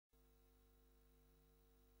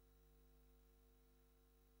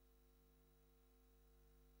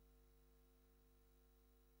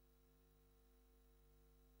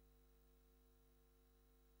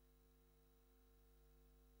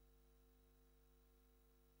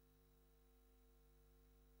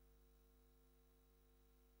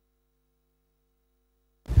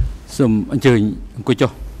សូមអញ្ជើញអង្គុយ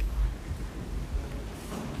ចុះ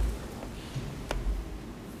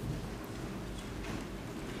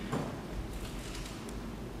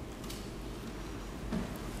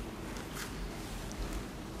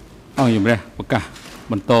អង្គជំរះប្រកាស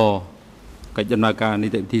បន្តកិច្ចដំណើរការនី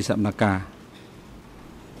តិវិធីសកម្មភាព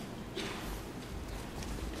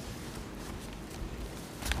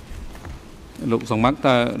លោកសង្មាក់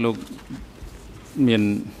តើលោកមាន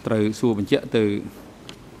ត្រូវសួរបញ្ជាក់ទៅ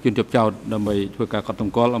ជនជាប់ចោតដើម្បីធ្វើការកត់ស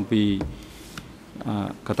ម្គាល់អំពី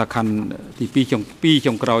កថាខណ្ឌទី2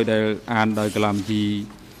ចុងក្រោយដែលអានដោយកលាមជី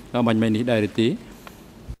បាញ់មិញនេះដែរទេ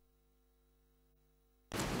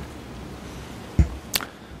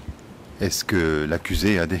Est-ce que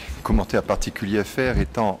l'accusé a des commentaires particuliers à faire,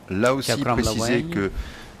 étant là aussi précisé que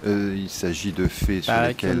il s'agit de faits sur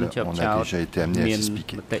lesquels on a déjà été amené à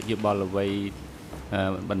s'expliquer.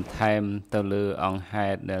 បន្ថែមទៅលើអង្គហេ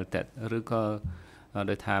តុដែលតឬក៏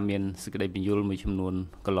ដោយថាមានសេចក្តីបញ្យល់មួយចំនួន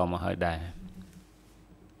កន្លងមកហើយដែរ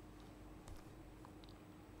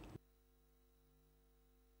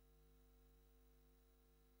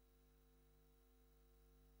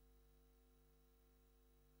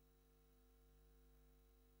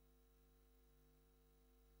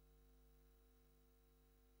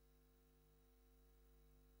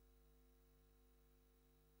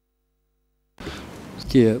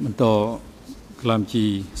ជាបន្តក្លាមជី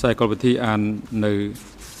ខ្សែកលវិធីអាននៅ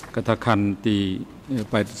កថាខណ្ឌទី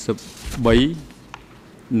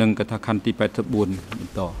83និងកថាខណ្ឌទី84ប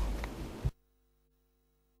ន្ត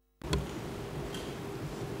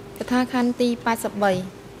កថាខណ្ឌទី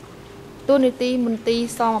83ទូនីតិមន្ទីរ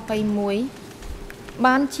ស21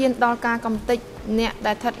បានឈានដល់ការកំទេចអ្នក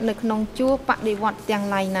ដែលស្ថិតនៅក្នុងជួរបដិវត្តទាំង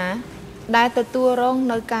ឡាយណាដែលទទួលរង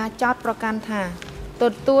នៅការចោទប្រកាន់ថាទ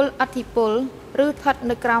ទួលអធិពលឬស្ថិត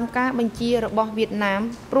នៅក្រោមការបញ្ជារបស់វៀតណាម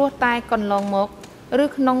ព្រោះតែកន្លងមកឬ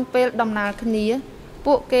ក្នុងពេលដំណើរគ្នា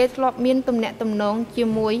ពួកគេធ្លាប់មានទំនាក់ទំនងជា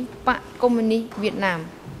មួយបកកុម្មុយនីសវៀតណាម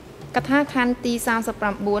កថាខណ្ឌទី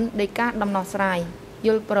39នៃការដំណោះស្រាយយ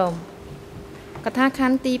ល់ព្រមកថាខ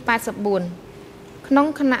ណ្ឌទី84ក្នុង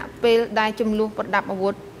គណៈពេលដែលចំនួនប្រដាប់អាវុ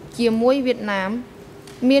ធជាមួយវៀតណាម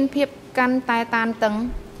មានភាពកាន់តែតានតឹង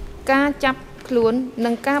ការចាប់ខ្លួននិ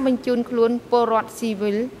ងការបញ្ជូនខ្លួនពលរដ្ឋស៊ី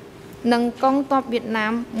វិលនិងកងទ័ពវៀតណា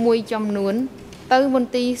មមួយចំនួនទៅមន្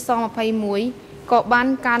ទីរស21ក៏បាន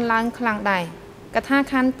កើនឡើងខ្លាំងដែរកថា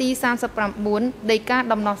ខណ្ឌទី39នៃការ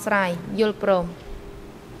ដំណោះស្រាយយល់ព្រម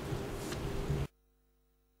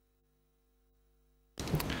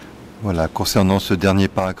Voilà, concernant ce dernier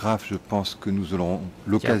paragraphe, je pense que nous aurons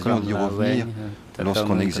l'occasion d'y revenir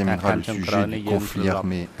lorsqu'on examinera le sujet du conflit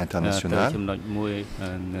armé international.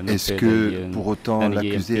 Est-ce que, pour autant,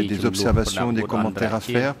 l'accusé a des observations, des commentaires à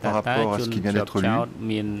faire par rapport à ce qui vient d'être lu?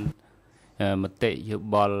 មតិយោ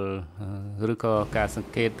បល់ឬក៏ការសង្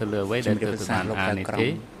កេតទៅលើអ្វីដែលត្រូវបានអាននេះទេ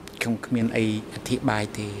ខ្ញុំគ្មានអីអធិប្បាយ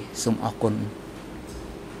ទេសូមអរគុណ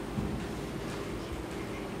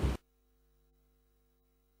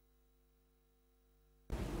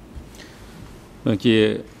ជា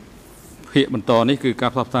ភាគបន្តនេះគឺកា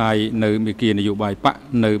រផ្សព្វផ្សាយនៅមេគានយោបាយបក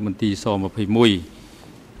នៅមន្ទីរស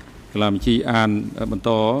21កលាមជីអានបន្ត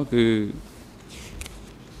គឺ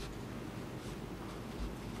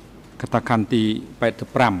កថាខណ្ឌទី85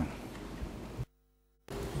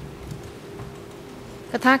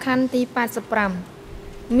កថាខណ្ឌទី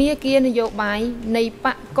85មេគានយោបាយនៃប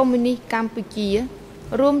កកុម្មុយនីសកម្ពុជា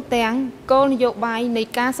រួមទាំងគោលនយោបាយនៃ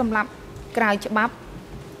ការសម្លាប់ក្រៅច្បាប់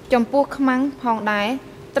ចំពោះខ្មាំងផងដែរ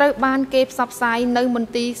ត្រូវបានគេផ្សព្វផ្សាយនៅមន្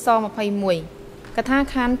ទីរស21កថា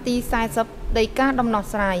ខណ្ឌទី40នៃការដំណោះ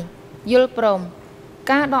ស្រាយយល់ព្រម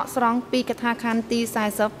ការដកស្រង់ពីកថាខណ្ឌទី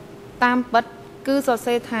40តាមពិតគឺសរ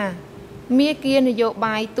សេរថាមេគានយោ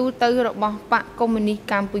បាយទូទៅរបស់បកកុម្មុយនីស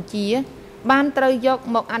កម្ពុជាបានត្រូវយក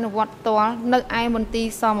មកអនុវត្តផ្ទាល់នៅឯមន្ទីរ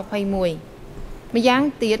ស21ម្យ៉ាង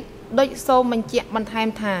ទៀតដូចសូមបញ្ជាក់បន្ថែម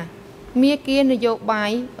ថាមេគានយោបា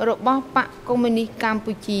យរបស់បកកុម្មុយនីសកម្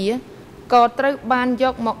ពុជាក៏ត្រូវបានយ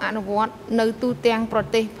កមកអនុវត្តនៅទូទាំងប្រ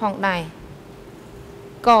ទេសផងដែរ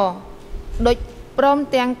ក៏ដូចព្រម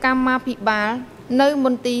ទាំងកម្មាភិបាលនៅម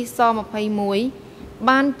ន្ទីរស21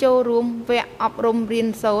បានចូលរួមវគ្គអប់រំរៀន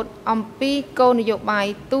សូត្រអំពីគោលនយោបាយ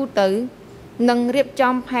ទូទៅនិងរៀប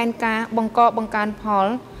ចំផែនការបង្កបង្កើនផល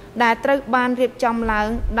ដែលត្រូវបានរៀបចំឡើង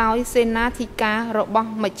ដោយសេនាធិការរបស់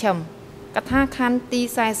មជ្ឈិមកថាខណ្ឌទី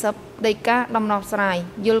40នៃការដំណោះស្រាយ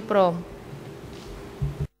យល់ព្រម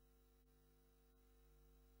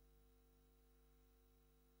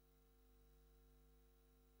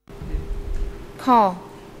ខ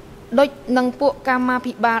ដូចនឹងពួកកម្មា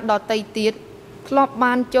ភិបាលដទៃទៀតធ្លាប់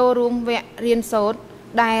បានចូលរួមវគ្គរៀនសូត្រ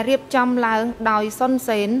ដែលរៀបចំឡើងដោយសុន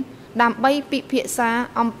សេន ដើម្បីពិភាក្សា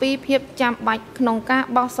អំពីភាពចាំបាច់ក្នុងការ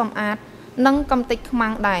បោះសម្អាតនិងកំទេចខ្មាំ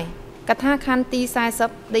ងដែរកថាខណ្ឌទី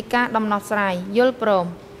40ដីកាដំណោះស្រាយយល់ព្រម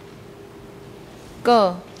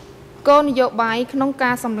គោលនយោបាយក្នុង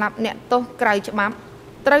ការសម្លាប់អ្នកទោសក្រៅច្បាប់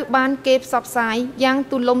ត្រូវបានគេផ្សព្វផ្សាយយ៉ាង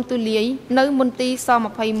ទូលំទូលាយនៅមន្ទីរស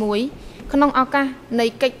-21ក្នុងឱកាសនៃ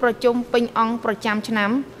កិច្ចប្រជុំពេញអង្គប្រចាំឆ្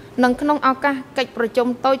នាំនិងក្នុងឱកាសកិច្ចប្រជុំ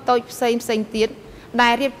តូចៗផ្សេងទៀតដែ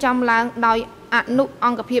លរៀបចំឡើងដោយអនុអ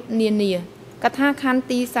ង្គភាពនានាកថាខណ្ឌ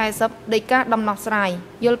ទី40ដីកាដំណោះស្រាយ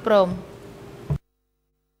យល់ព្រម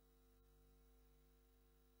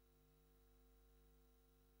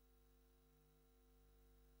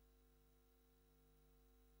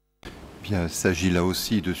Il s'agit là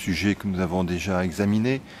aussi de sujets que nous avons déjà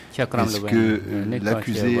examinés. Est-ce que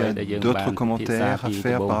l'accusé a d'autres commentaires à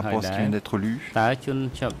faire par rapport à ce qui vient d'être lu?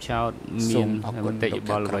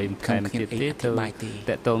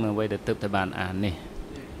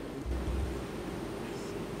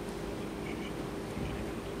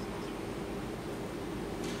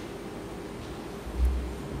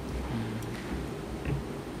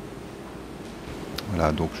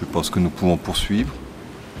 Voilà, donc je pense que nous pouvons poursuivre.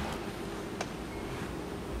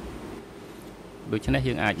 ដូច្នេះ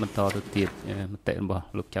យើងអាចបន្តទៅទៀតមតិរបស់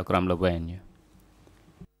លោកចៅក្រមលវែង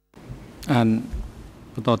អាន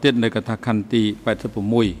បន្តទៀតនៅកថាខណ្ឌទី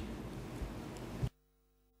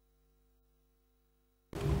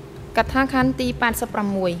86កថាខណ្ឌទី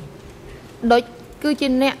86ដូចគឺជា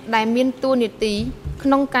អ្នកដែលមានតួនាទីក្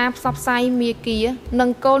នុងការផ្សព្វផ្សាយមាគ៌ានិង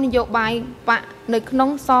គោលនយោបាយបកនៅក្នុង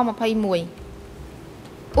ស-21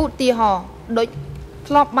ឧទាហរណ៍ដូច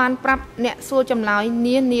ធ្លាប់បានប្រាប់អ្នកសួរចម្លើយ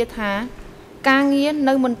នានាថាការងារ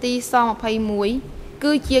នៅមន្ទីរស-21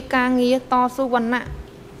គឺជាការងារតស៊ូវណ្ណៈ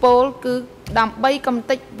ពលគឺដើម្បីកំ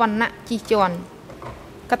ទេចវណ្ណៈជីជាន់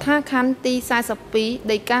កថាខណ្ឌទី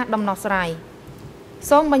42ដីកាដំណោះស្រាយ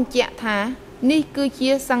សូមបញ្ជាក់ថានេះគឺជា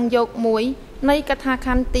សង្យោគមួយនៃកថាខ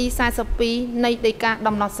ណ្ឌទី42នៃដីកា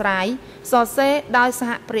ដំណោះស្រាយសរសេរដោយស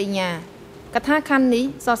ហប្រញ្ញាកថាខណ្ឌនេះ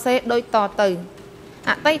សរសេរដូចតទៅ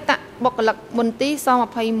អតីតបុគ្គលិកមន្ទីរស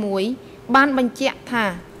-21បានបញ្ជាក់ថា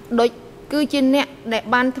ដូចគឺជាអ្នកដែល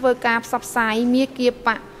បានធ្វើការផ្សព្វផ្សាយមាគ៌ាប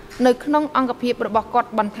កនៅក្នុងអង្គភាពរបស់គាត់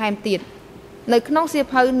បន្ថែមទៀតនៅក្នុងសៀវ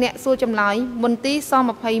ភៅអ្នកសួរចម្លើយមន្ទីរស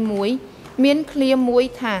-21មានឃ្លាមួយ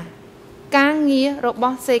ថាការងាររប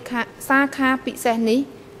ស់សាខាពិសេសនេះ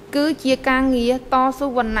គឺជាការងារតស៊ូ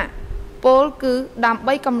វណ្ណៈពលគឺដើម្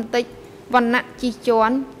បីកំទេចវណ្ណៈជីជា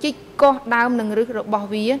ន់ជីកកោះដើមនិងឫសរបស់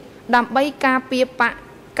វាដើម្បីការពារបក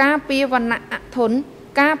ការពារវណ្ណៈអធន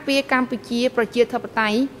ការពារកម្ពុជាប្រជាធិបតេ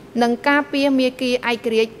យ្យនិងការពារមាគ៌ាឯក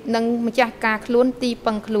រាជ្យនិងម្ចាស់ការខ្លួនទី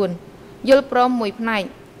ពឹងខ្លួនយល់ព្រមមួយផ្នែក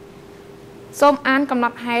សូមអានកំណ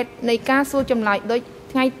ត់ហេតុនៃការសួរចម្លើយដូច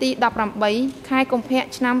ថ្ងៃទី18ខែកុម្ភៈ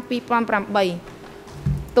ឆ្នាំ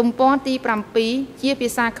2008ទំព័រទី7ជាភា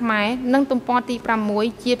សាខ្មែរនិងទំព័រទី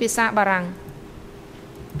6ជាភាសាបារាំង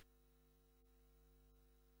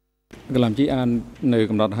កន្លងជីអាននៅ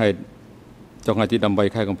កំណត់ហេតុចុងថ្ងៃទី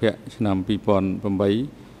18ខែកុម្ភៈឆ្នាំ2008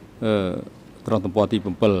ត្រង់ទំព័រទី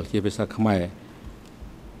7ជាភាសាខ្មែរ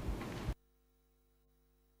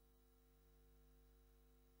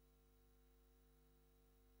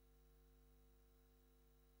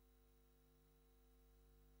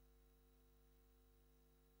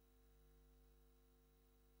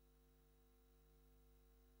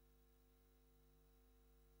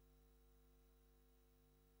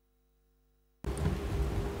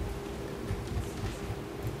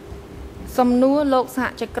សំណួរលោកសហ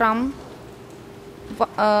ជក្រម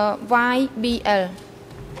YBL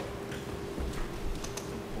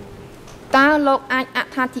តើលោកអាចអ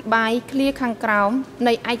ត្ថាធិប្បាយឃ្លាខាងក្រោម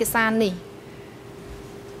នៃឯកសារនេះ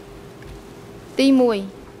ទី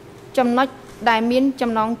1ចំណុចដែលមាន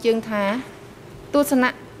ចំណងជើងថាទស្សនៈ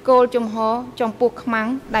គោលជំហរចំពោះខ្មាំង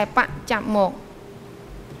ដែលបកចាប់មក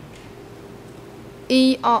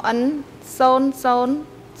EON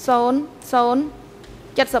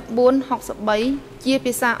 00007463ជា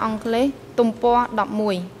ភាសាអង់គ្លេសទំព័រ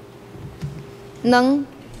11និង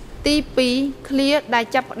ទី2ឃ្លាដែល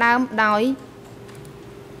ចាប់ផ្ដើមដោយ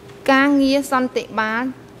ការងារសន្តិបាល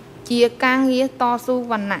ជាការងារតស៊ូ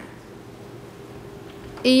វណ្ណៈ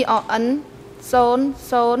EON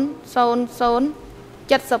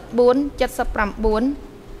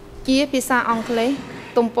 00007479ជាភាសាអង់គ្លេស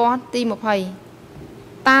ទំព័រទី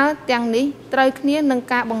20តើទាំងនេះត្រូវគ្នានឹង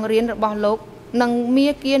ការបង្រៀនរបស់លោកនិងមា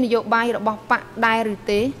គ៌ានយោបាយរបស់បកដែរឬ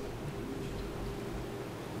ទេ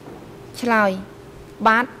ឆ្លើយ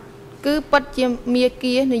បាទគឺពិតជាមា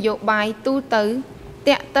គ៌ានយោបាយទូទៅ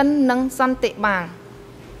តាក់ទិននឹងសន្តិបាល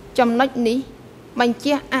ចំណុចនេះបញ្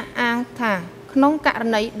ជាក់អះអាងថាក្នុងករ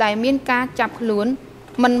ណីដែលមានការចាប់ខ្លួន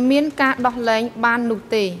មិនមានការដោះលែងបាននោះ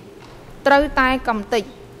ទេត្រូវតែកំតិច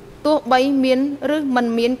ទោះបីមានឬមិន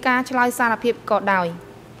មានការឆ្លើយសារភាពក៏ដោយ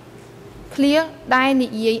ឃ្លាដែលនិ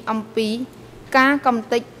យាយអំពីការកំ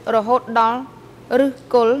តិចរហូតដល់ឬ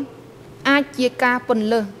គល់អាចជាការពន្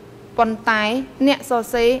លើសប៉ុន្តែអ្នកសរ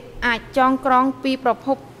សេរអាចចងក្រងពីប្រភ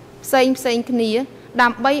ពផ្សេងគ្នាដើ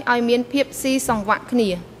ម្បីឲ្យមានភាពស៊ីសង្វាក់គ្នា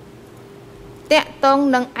តាក់ទង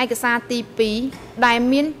នឹងឯកសារទី2ដែល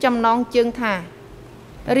មានចំណងជើងថា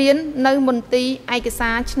រៀននៅមន្ទីរឯកសា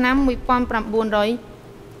រឆ្នាំ1977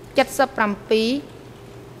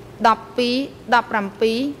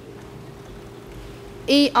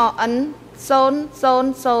 ERN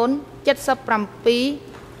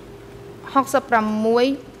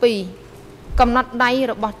 0007766 កំណត់ដៃ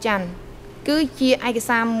របស់ច័ន្ទគឺជាឯក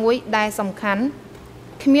សារមួយដែលសំខាន់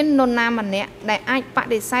គ្មាននរណាម្នាក់ដែលអាចប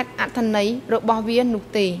ដិសេធអត្ថន័យរបស់វានោះ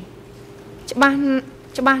ទេច្បា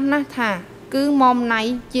ស់ណាស់ថាគឺមុំណៃ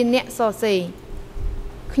ជាអ្នកសរសេរ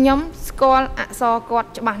ខ្ញុំស្គាល់អក្សរគាត់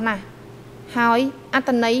ច្បាស់ណាស់ហើយអត្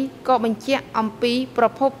ថន័យក៏បញ្ជាក់អំពីប្រ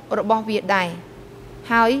ភពរបស់វាដែរ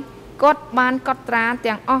ហើយគាត់បានកត់ត្រា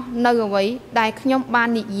ទាំងអស់នៅអ្វីដែលខ្ញុំបាន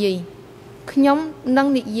និយាយខ្ញុំនឹង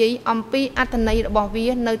និយាយអំពីអត្ថន័យរបស់វា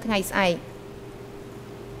នៅថ្ងៃស្អែក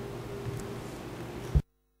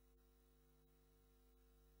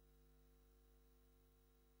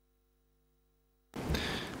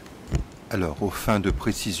Alors, aux fins de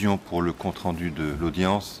précision pour le compte-rendu de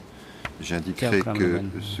l'audience, j'indiquerai que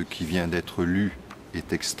ce qui vient d'être lu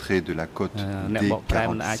est extrait de la cote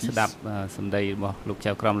D46.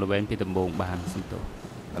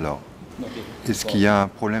 Alors, est-ce qu'il y a un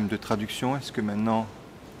problème de traduction? Est-ce que maintenant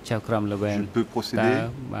je peux procéder?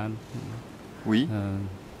 Oui.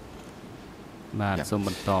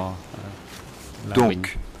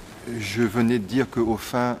 Donc, je venais de dire qu'aux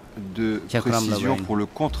fins de précision pour le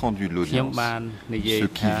compte-rendu de l'audience, ce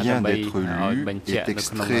qui vient d'être lu est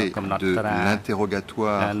extrait de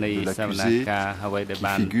l'interrogatoire de l'accusé qui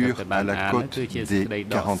figure à la cote des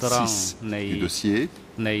 46 du dossier,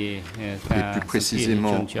 et plus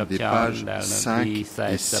précisément des pages 5 et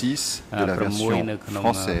 6 de la version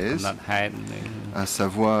française, à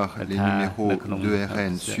savoir les numéros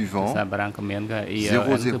d'ERN suivants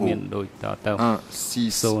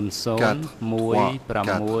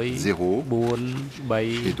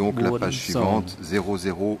 00164340 et donc la page suivante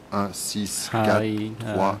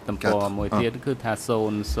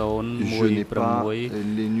 00164341. Je n'ai pas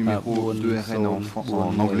les numéros d'ERN en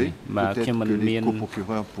anglais. Peut-être que les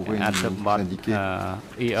coprocureurs pourraient nous indiquer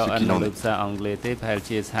ce qu'il en est.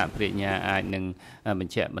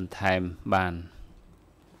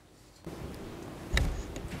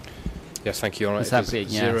 Yes, thank you. All right.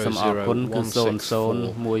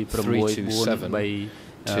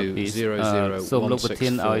 សូមលោកប្រធា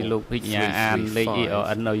នឲ្យលោកវិញ្ញាអានលេខ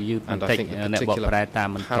ERN នៅយឺតបន្តិចអ្នកបកប្រែតាម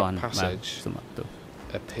មិនទាន់បាទសូមអរគុណ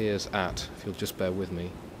appears at if you'll just bear with me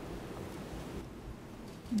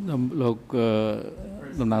លោក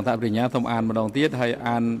តំណាងតាបរិញ្ញាសូមអានម្ដងទៀតហើយ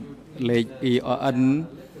អានលេខ ERN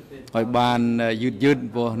ឲ្យបានយឺត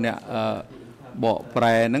ព្រោះអ្នកបកប្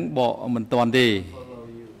រែហ្នឹងបកមិនទាន់ទេ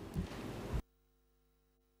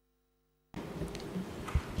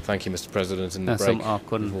Thank you, Mr. President. In the break,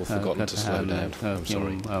 we've all forgotten to slow down. I'm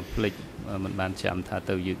sorry.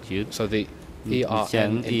 So the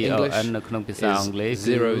ERN in English is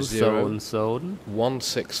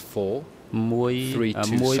 00164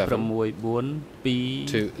 327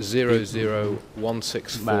 to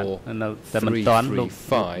 00164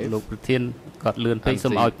 335. And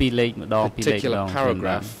the particular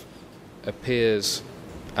paragraph appears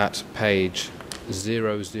at page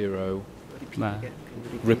 00.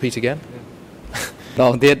 Repeat again. ត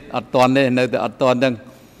ងទៀតអត់តន់ទេនៅតែអត់តន់ហ្នឹង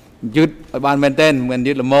យឺតឲ្យបានមែនតើមិន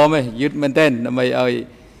យឺតល្មមទេយឺតមែនតើដើម្បីឲ្យ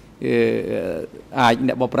អាច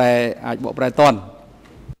អ្នកបកប្រែអាចបកប្រែតន់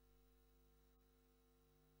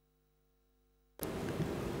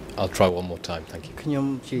I'll try one more time. Thank you. ខ្ញុំ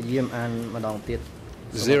ជាយាមអានម្ដងទៀត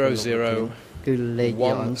 00 គឺលេខ00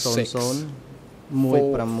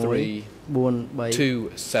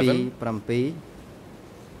 1643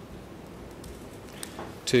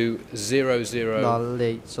 to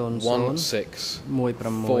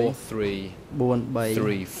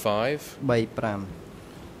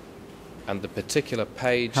 00164335 and the particular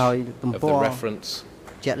page of the reference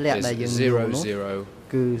is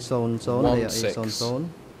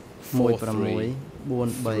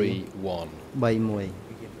 00164331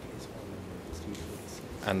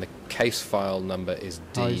 and the case file number is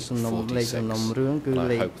D46 and I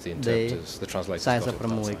hope the interpreters, the translators got it.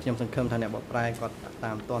 ខ្ញុំសង្ឃឹមថាអ្នកបកប្រែគាត់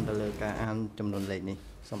តាមតន់ទៅលើការអានចំនួនលេខនេះ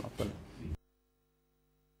សូមអរគុណ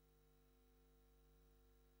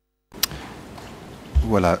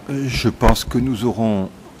Voilà, je pense que nous aurons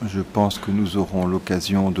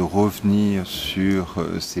l'occasion de revenir sur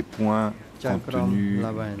ces points compte tenu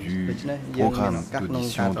du programme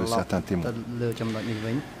d'audition de certains témoins.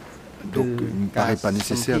 Donc il ne paraît pas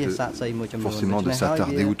nécessaire forcément de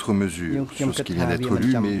s'attarder outre mesure sur ce qui vient d'être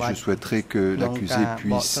lu, mais je souhaiterais que l'accusé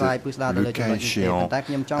puisse, le cas échéant,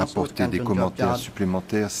 apporter des commentaires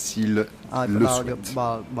supplémentaires s'il le souhaite.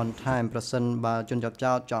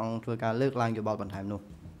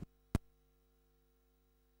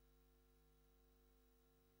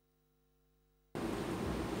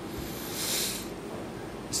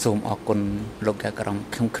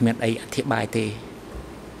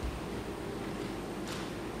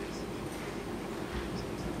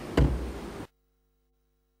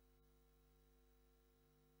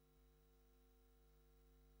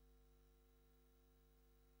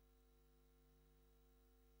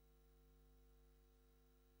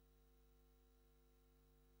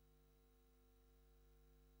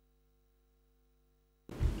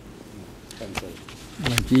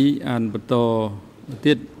 Chí anបន្ត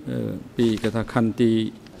ទៀតពីកថាខណ្ឌទី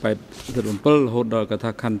87រហូតដល់ក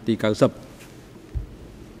ថាខណ្ឌទី90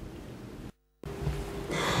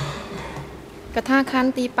កថាខណ្ឌ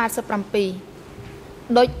ទី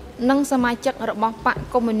87ដូចនឹងសមាជិករបស់បក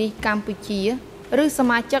កុម្មុយនីសកម្ពុជាឬស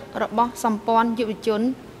មាជិករបស់សម្ព័ន្ធយុវជន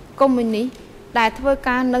កុម្មុយនីសដែលធ្វើ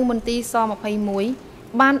ការនៅមន្ទីរស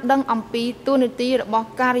21បានដឹងអំពីទូនាទីរបស់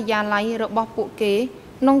ការិយាល័យរបស់ពួកគេ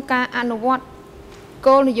ក្នុងការអនុវត្ត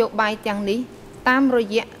គោលនយោបាយទាំងនេះតាមរ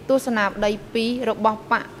យៈទស្សនាវដ្តី2របស់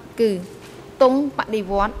បកគឺទង់បដិ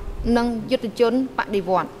វត្តន៍និងយុទ្ធជនបដិ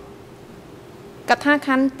វត្តន៍កថាខ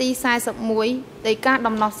ណ្ឌទី41នៃការ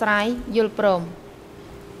ដំណោះស្រាយយល់ព្រម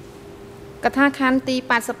កថាខណ្ឌទី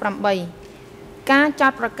88ការចោ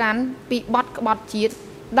ទប្រកាន់ពីបទក្បត់ជាតិ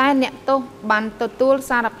ដែលអ្នកទោសបានទទួល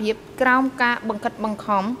សារភាពក្រោមការបង្ខិតបង្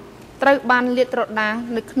ខំត្រូវបានលាតត្រដាង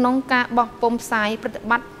នៅក្នុងការបោះពុម្ពផ្សាយប្រតិ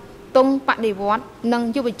បត្តិទង់បដិវត្តន៍និង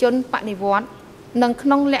យុវជនបដិវត្តន៍និងក្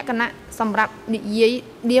នុងលក្ខណៈសម្រាប់និយាយ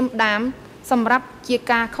ឌៀមដាមសម្រាប់ជា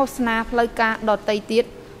ការឃោសនាផ្លូវការដទៃទៀត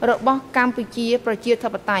របស់កម្ពុជាប្រជាធិ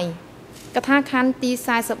បតេយ្យកថាខណ្ឌទី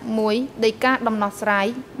41នៃការដំណោះស្រាយ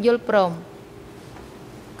យល់ព្រម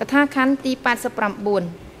កថាខណ្ឌទី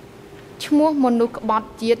89ឈ្មោះមនុស្សក្បត់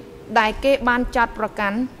ជាតិដែលគេបានចោទប្រកា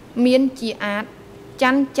ន់មានជាអាច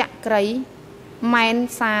ច័ន្ទចក្រីម៉ែន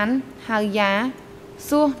សានហៅយ៉ា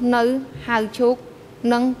សួសនៅហៅឈូក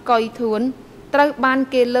និងកុយធួនត្រូវបាន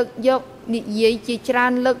គេលើកយកនិយាយជាច្រើ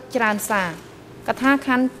នលើកច្រើនសារកថាខ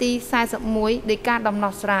ណ្ឌទី41នៃការដំ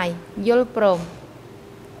ណោះស្រាយយល់ព្រម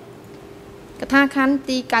កថាខណ្ឌ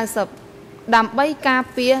ទី90ដើម្បីការ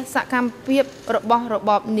ពារសកម្មភាពរបស់រ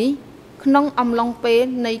បបនេះក្នុងអំឡុងពេល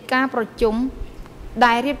នៃការប្រជុំ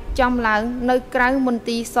ដែលរៀបចំឡើងនៅក្រៅមន្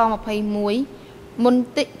ទីរស21មន្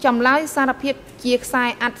ទីរចម្លើយសារភាពជាខ្សែ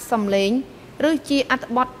អត្ថសម្លេងឬជាអត្ថ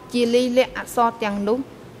បទជាលិលាក់អក្សរទាំងនោះ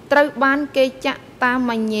ត្រូវបានគេចាក់តាម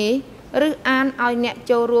ម៉ាញ៉េឬអានឲ្យអ្នក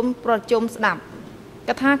ចូលរួមប្រជុំស្ដាប់ក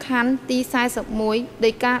ថាខណ្ឌទី41នៃ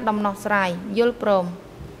ការដំណោះស្រាយយល់ព្រម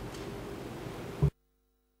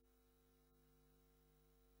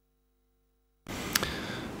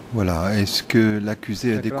Voilà, est-ce que l'accusé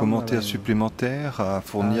a des commentaires supplémentaires à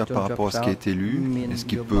fournir par rapport à ce qui a été lu? Est-ce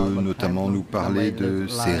qu'il peut notamment nous parler de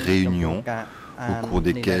ces réunions au cours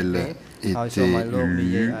desquelles étaient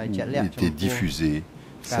lus ou étaient diffusés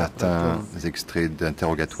certains extraits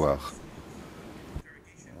d'interrogatoire?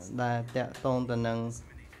 ដែលតកតងទៅនឹង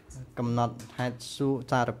កំណត់ហេតុ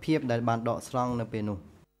សារភាពដែលបានដកស្រង់នៅពេលនោះ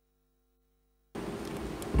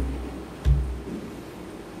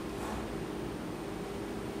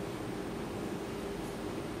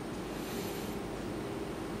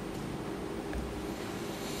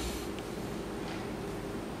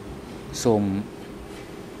សូម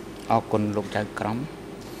អរគុណលោកចៅក្រម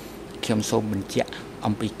ខ្ញុំសូមបញ្ជាក់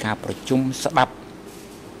អំពីការប្រជុំស្ដាប់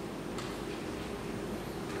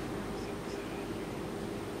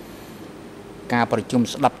ការប្រជុំ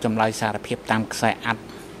ស្ដាប់ចម្លើយសារភាពតាមខ្សែអត្ថ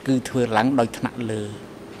គឺធ្វើឡើងដោយថ្នាក់លើ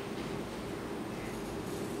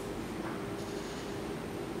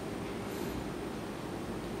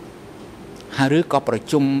ហើយឬក៏ប្រ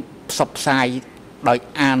ជុំផ្សព្វផ្សាយដោយ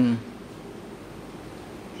អាន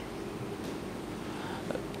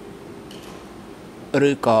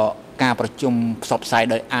ឬក៏ការប្រជុំផ្សព្វផ្សាយ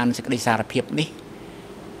ដោយអានសេចក្តីសារភាពនេះ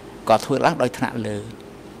ក៏ធ្វើឡើងដោយថ្នាក់លើ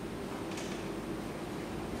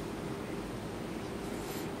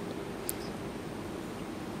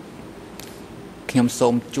ខ្ញុំសូ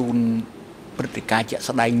មជូនព្រឹត្តិការណ៍ជាក់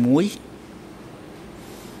ស្ដែងមួយ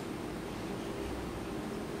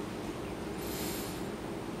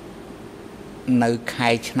នៅខែ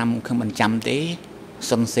ឆ្នាំខ្ញុំមិនចាំទេ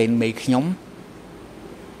សុនសេនមេខ្ញុំ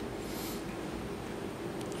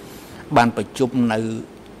បានប្រជុំនៅ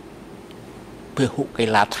ពហុកី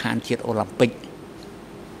ឡដ្ឋានជាតិអូឡ িম্প ិក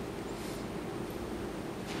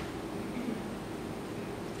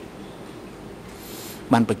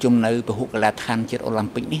បានប្រជុំនៅពហុកីឡដ្ឋានជាតិអូ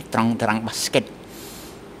ឡ িম্প ិកនេះត្រង់តារាងបាស្កេត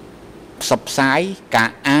ផ្សព្វផ្សាយការ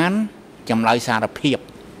អានចម្លើយសារភាព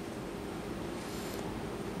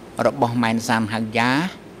របស់ម៉ែនសានហាយ៉ា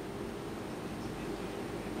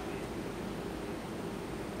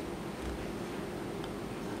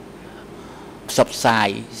ផ្សព្វផ្សាយ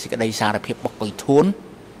សេចក្តីសារភាពរបស់បុយធួន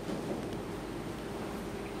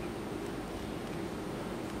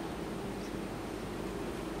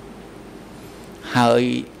ហើយ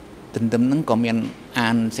ទន្ទឹមនឹងក៏មានអា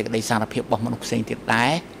នសេចក្តីសារភាពរបស់មនុស្សផ្សេងទៀតដែ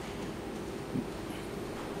រ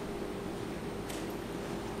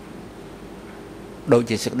ដូច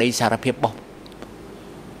ជាសេចក្តីសារភាពរបស់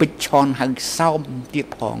ពេជ្រឆនហៅសោមទៀត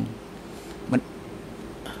ផងមិន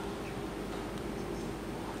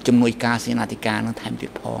ជំនួយការសេនាធិការនឹងថែមទៀ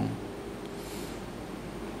តផង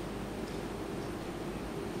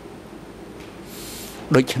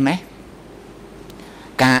ដូច្នេះ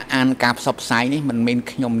ការអានការផ្សព្វផ្សាយនេះមិនមែន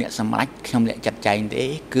ខ្ញុំអ្នកសម្រេចខ្ញុំអ្នកចាត់ចែងទេ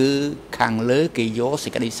គឺខាងលើគេយកសេ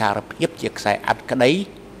ចក្តីសារភាពជាខ្សែអត្ថក្តី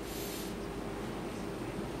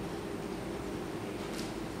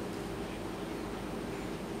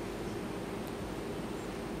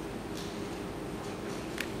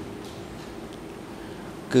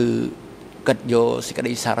គឺកាត់យកសេចក្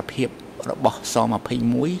តីសារភាពរបស់ស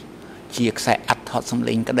21ជាខ្សែអត្ថថតសម្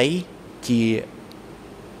លេងក្តីជា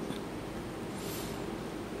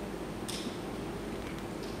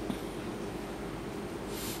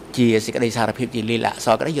សេចក្តីសារភាពជាលិលាអក្ស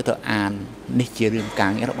រក្តីយកទៅអាននេះជារឿងកា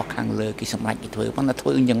រងាររបស់ខាងលើគេសម្រេចគេធ្វើប៉ុន្តែធ្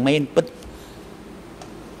វើយ៉ាងមែនពិត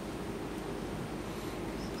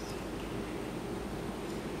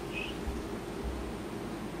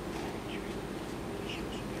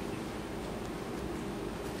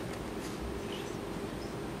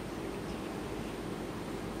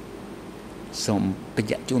សូមបញ្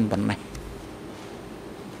ជាក់ជូនប៉ុណ្ណេះ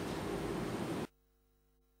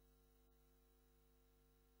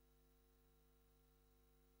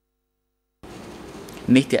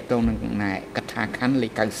នេះតកតងនឹងកថាខណ្ឌលេ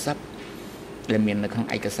ខ90ដែលមាននៅក្នុង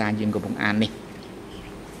ឯកសារយើងកំពុងអាននេះ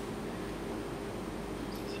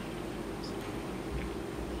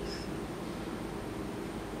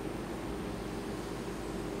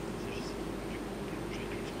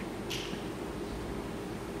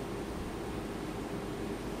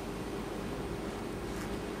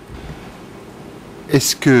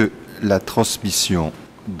Est-ce que la transmission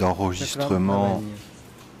d'enregistrements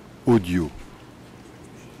audio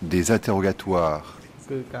des interrogatoires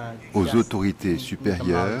aux autorités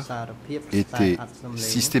supérieures était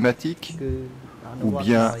systématique ou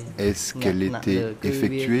bien est-ce qu'elle était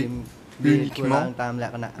effectuée uniquement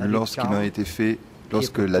lorsqu'il en était fait,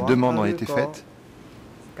 lorsque la demande en était faite?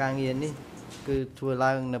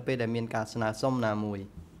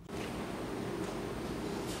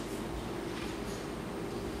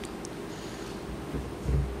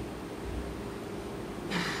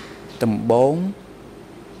 Tầm 4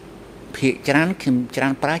 ភាគច្រើនខ្ញុំច្រើ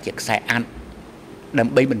នប្រើជាខ្សែអានដើ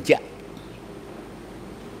ម្បីបញ្ជា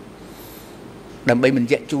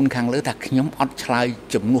ក់ជូនខាងលើថាខ្ញុំអត់ឆ្លើយ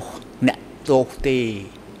ជំនួសអ្នកទោសទេ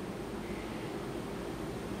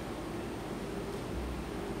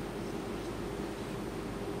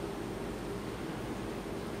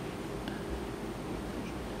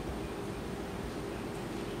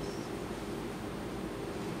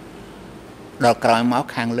ដល់ក្រោយមក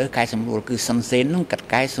ខាងលើកែសម្រួលគឺសុនសេននឹងកាត់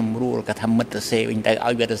កែសម្រួលក៏ថាមិត្តសេវិញទៅ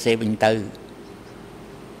ឲ្យវាទៅសេវិញទៅ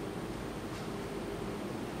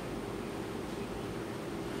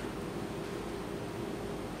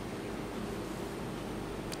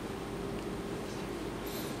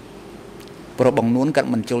ព្រោះបងនួនគាត់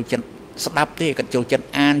មិនចូលចិត្តស្ដាប់ទេគាត់ចូលចិត្ត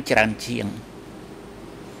អានច្រើនជាង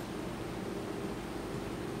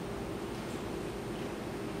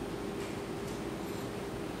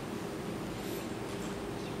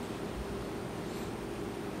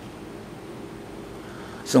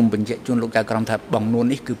សូមបញ្ជាក់ជូនលោកចៅក្រមថាបងនួន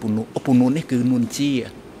នេះគឺពូនួននេះគឺនួនជា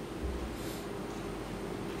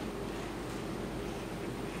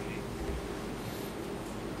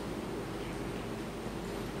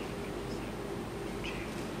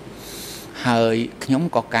ហើយខ្ញុំ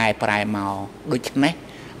ក៏កែប្រែមកដូច្នេះ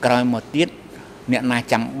ក្រោយមកទៀតអ្នកណា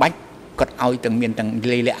ចាំបាច់គាត់ឲ្យទាំងមានទាំង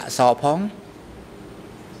លេខអក្សរផង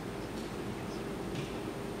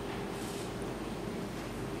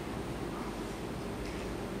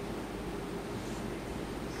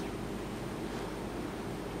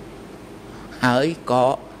ហ ហើយក៏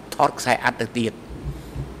ថតខ្សែអត្ថទៅទៀត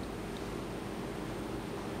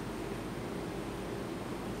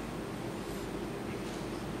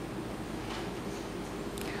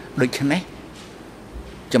ដូច្នេះ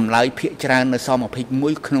ចម្លើយភាគច្រើននៅស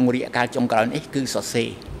21ក្នុងរយៈកាលចុងក្រោយនេះគឺសរសេរ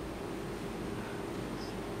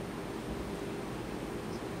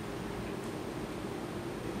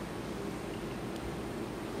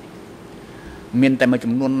មានតែមួយ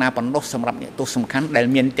ចំនួនណាប៉ុណ្ណោះសម្រាប់អ្នកទោសសំខាន់ដែល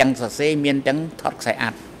មានទាំងសរសេរមានទាំងថតខ្សែអ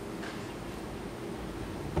ត្ថ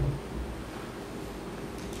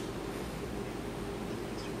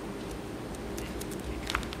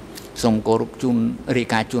សូមគោរពជូនរាយ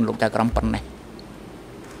ការណ៍ជូនលោកតាក្រមប៉ុណ្ណេះ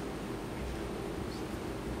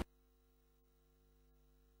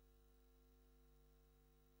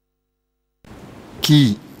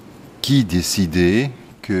Qui décidait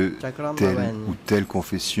que telle ou telle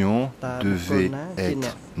confession devait être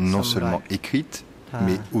non seulement écrite,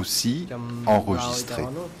 mais aussi enregistrée?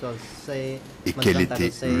 Et quel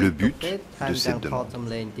était le but de cette demande?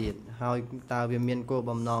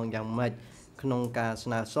 ក្នុងការស្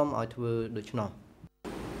នើសុំឲ្យធ្វើដូច្នោះ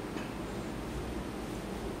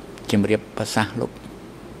ជំរាបប្រសាសន៍លោក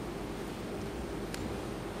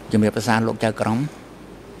ជំរាបប្រសាសន៍លោកចៅក្រម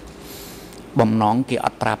បំណងគេអ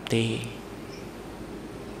ត់ប្រាប់ទេ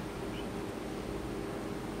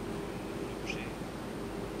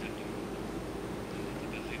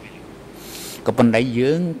ក៏ប៉ុន្តែ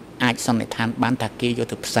យើងអាចសន្និដ្ឋានបានថាគេយក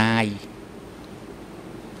ទៅផ្សាយ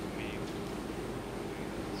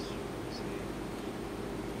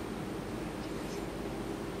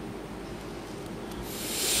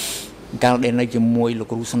កាលដែលនៅជាមួយលោក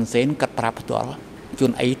គ្រូសុនសេនគាត់ប្រាប់ផ្ទាល់ជួ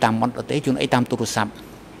នអីតាមមាត់ប្រទេសជួនអីតាមទូរស័ព្ទ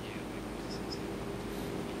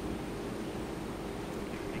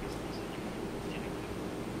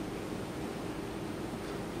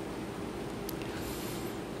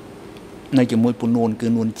នៅជាមួយពូនួនគឺ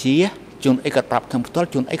នួនជាជួនអីគាត់ប្រាប់ខ្ញុំផ្ទាល់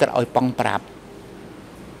ជួនអីគាត់ឲ្យប៉ង់ប្រាប់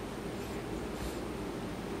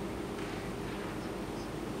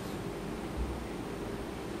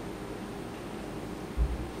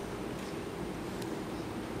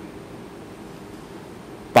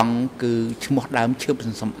ប៉ង់គឺឈ្មោះដើមឈើប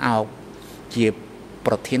សំអោកជា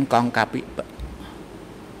ប្រធានកងការពារ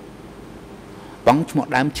ប៉ង់ឈ្មោះ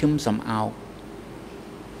ដើមឈឹមសំអោក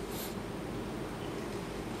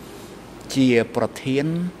ជាប្រធាន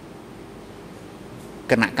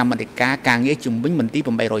គណៈកម្មាធិការការងារជំវិញមន្ទីរ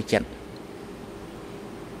807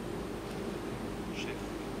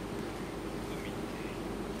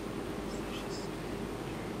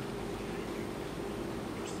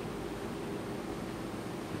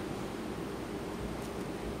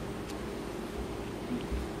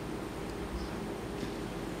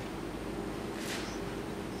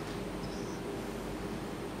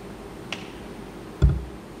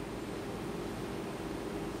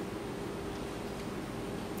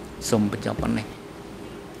សូមបញ្ចប់ប៉ុណ្ណេះ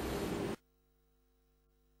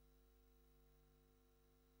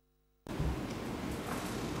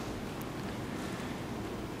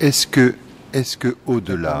Est-ce que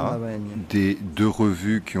au-delà des deux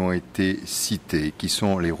revues qui ont été citées, qui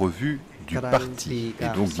sont les revues du parti et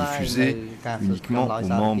donc diffusées uniquement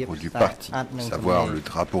aux membres du parti, à savoir le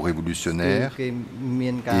drapeau révolutionnaire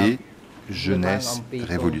et jeunesse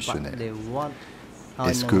révolutionnaire,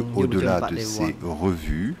 est-ce que au-delà de ces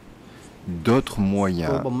revues, d'autres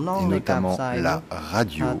moyens, et notamment la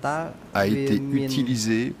radio, a été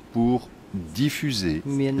utilisé pour diffuser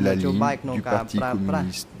la ligne du Parti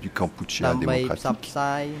communiste du Kampuchea démocratique?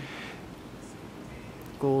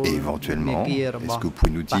 Et éventuellement, est-ce que vous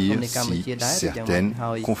pouvez nous dire si certaines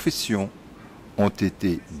confessions ont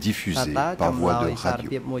été diffusées par voie de radio?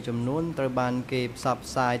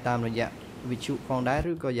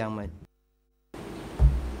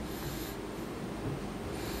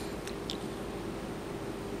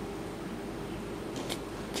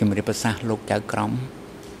 ជំរាបប្រសាសន៍លោកចៅក្រម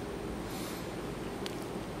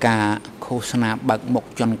ការឃោសនាបើកមុខ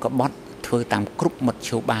ជនក្បត់ធ្វើតាមគ្រប់មធ្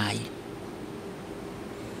យោបាយ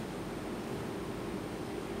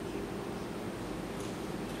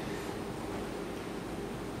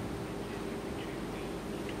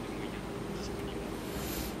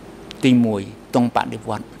ទី1តង់បដិវ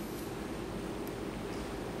ត្ត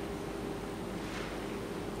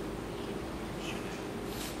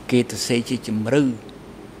គេទៅសេជាជំរឿ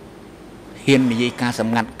ហ៊ាននិយាយការស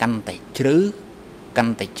ម្ងាត់កាន់តែជ្រៅកា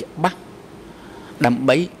ន់តែច្បាស់ដើម្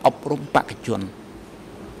បីអប់រំបេក្ខជន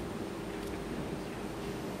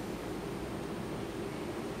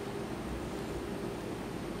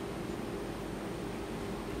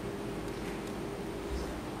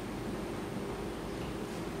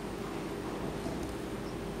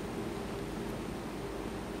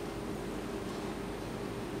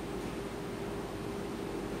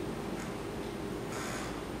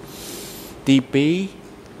ទី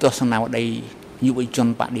2ទស្សនាវដ្តីយុវជន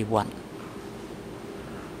បដិវត្តន៍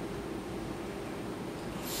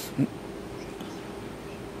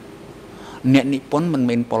អ្នកនិពន្ធមិន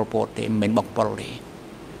មែនប៉ុលពតទេមិនមែនបុកប៉ុលទេ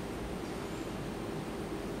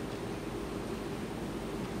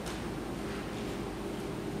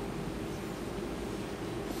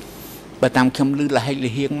បើតាមខ្ញុំឮលហិកល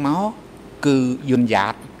ហៀងមកគឺយុនយ៉ា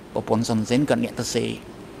តប្រពន្ធសុនសេនក៏អ្នកទៅសេ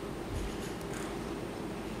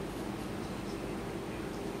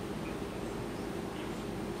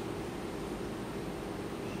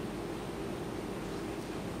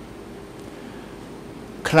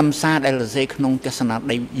ខ្លឹមសារដែលសរសេរក្នុងទស្សនាវដ្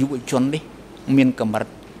តីយុវជននេះមានកម្រិត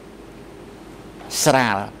ស្រា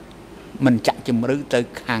លមិនចាក់ជំរឿទៅ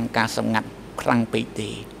ខាងការសម្ងាត់ខ្លាំងពេកទេ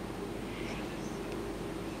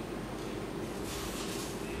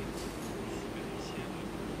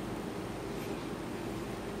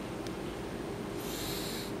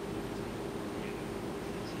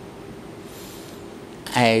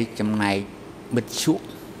ឯចំណែកវិទ្យុ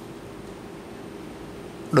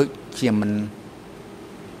ដូចជាមិន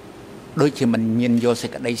មានយកសេច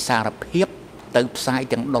ក្តីសារភាពទៅផ្សាយ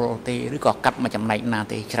ទាំងដុលទេឬក៏កាត់មកចំណែកណា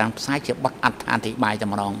ទេច្រើនផ្សាយជាបទអត្ថាធិប្បាយតែ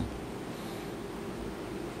ម្ដង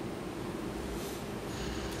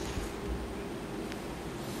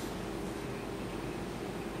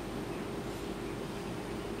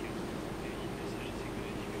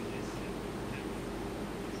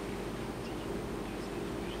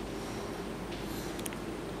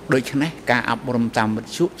ដូច្នេះការអប់រំតាមវិ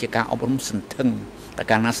ទ្យុជាការអប់រំសន្ធឹងតែ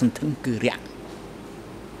កាលណាសន្ធឹងគឺរាក់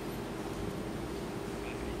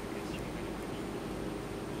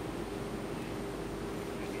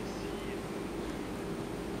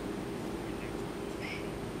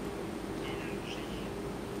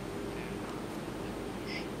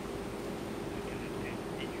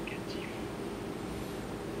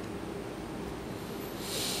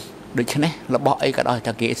ដូច្នេះរបស់អីក៏ដោយ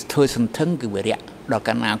តែគេធ្វើសន្ធឹងគឺវារាក់ដល់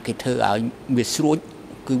កាលណាគេធ្វើឲ្យវាស្រួច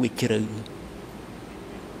គឺវាជ្រៅ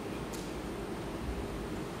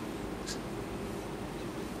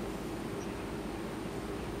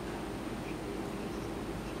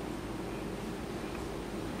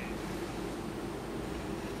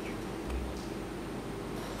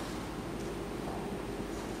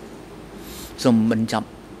សូមបញ្ចប់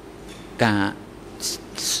ការ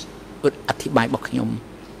អធិប្បាយរបស់ខ្ញុំ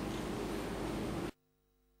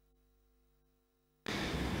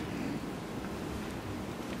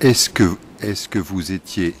Est-ce que vous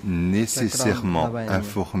étiez nécessairement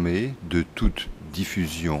informé de toute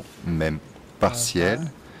diffusion, même partielle,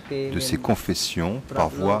 de ces confessions par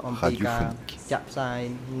voie radiophonique?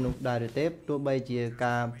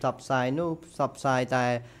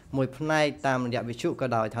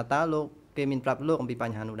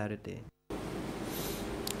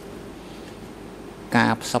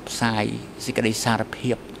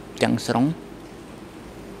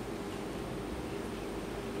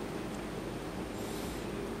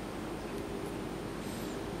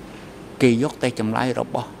 Kỳ dốc tay chầm lại rồi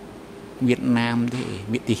bỏ Việt Nam thì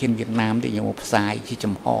Việt Hiên Việt Nam thì một sai chỉ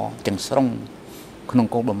chầm ho chẳng xong không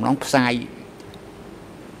có bầm nóng sai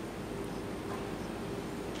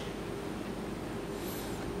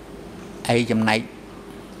ai chầm này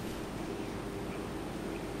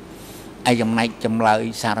chầm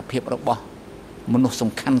lại xa rạp hiệp rồi bỏ một nó sầm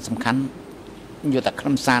khăn như ta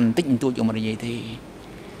khăn sàn tích tôi cho mà như thế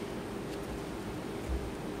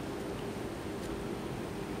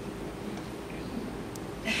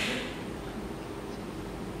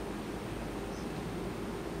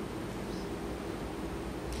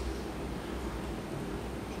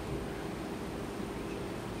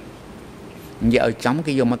giờ chống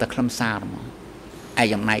cái vô mà ta khâm xa mà ai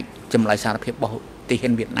dòng này chùm lại xa hiệp bảo thì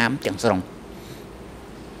hiện Việt Nam chẳng xong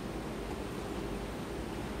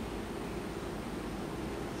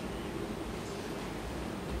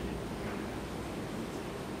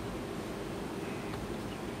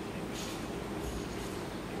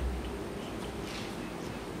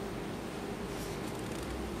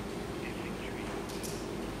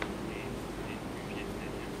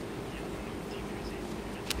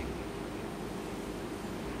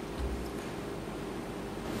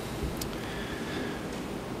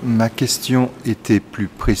Ma question était plus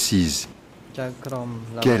précise.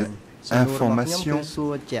 Quelle information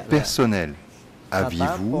personnelle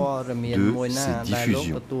aviez-vous de ces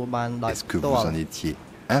diffusions? Est-ce que vous en étiez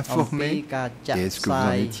informé et est-ce que vous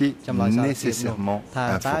en étiez nécessairement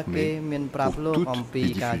informé pour toutes les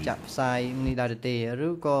diffusions?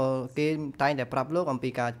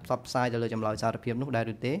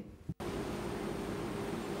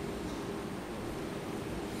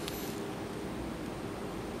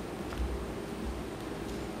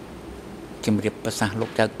 ជំរាបប្រសាសន៍លោក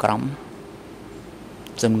ចៅក្រម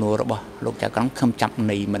សំណួររបស់លោកចៅក្រមខ្ញុំចាប់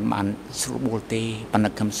នៃមិនបានស្រួលបួលទេប៉ុន្តែ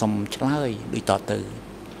ខ្ញុំសូមឆ្លើយដូចតទៅ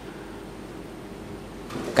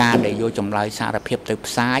ការដែលយកចម្លើយសារភាពទៅ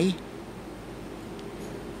ផ្សាយ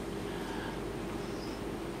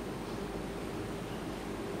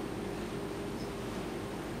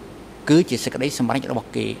គឺជាសេចក្តីសម្រេចរបស់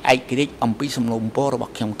គេឯករាជ្យអំពីសំណុំពររប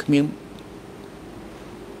ស់ខ្ញុំខ្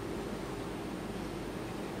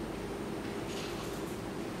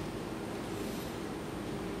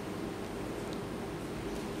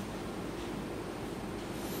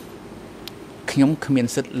គ្មាន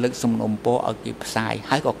សិទ្ធិលើកសំណុំពរឲ្យគេផ្សាយ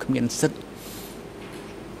ហើយក៏គ្មានសិទ្ធិ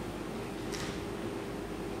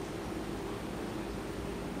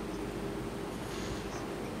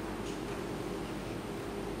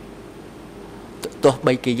ទោះ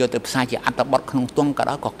បីគេយកទៅផ្សាយជាអត្ថបទក្នុងទង់ក៏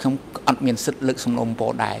ដោយក៏ខ្ញុំអត់មានសិទ្ធិលើកសំណុំព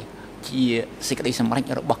រដែរជាសេចក្តីសម្រេច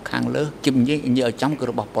របស់ខាងលើជំនិយាយឲ្យចំគឺ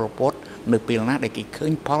របស់ប៉ុលពតនៅពេលណាដែលគេឃើ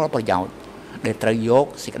ញផលប្រយោជន៍ដែលត្រូវយក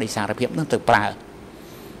សេចក្តីសារភាពនោះទៅប្រើ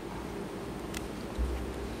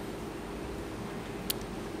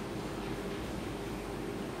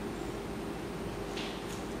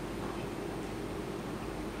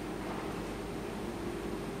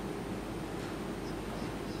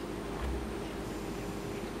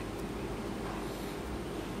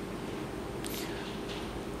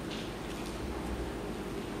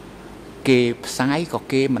គេផ្សាយក៏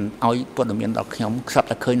គេមិនអោយព័ត៌មានដល់ខ្ញុំស្រាប់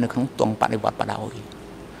តែឃើញនៅក្នុងទង់បដិវត្តបដោយ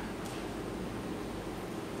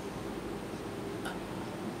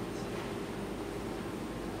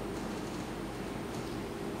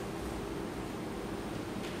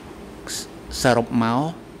ស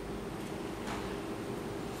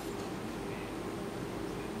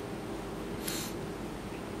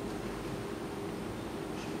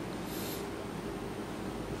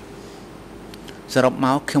បម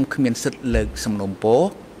កខ្ញុំគ្មានសិទ្ធិលើកសំណុំពរ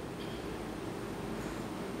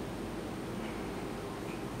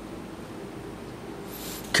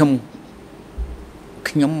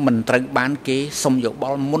ខ្ញុំមិនត្រូវបានគេសុំយោប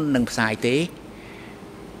ល់មុននឹងផ្សាយទេ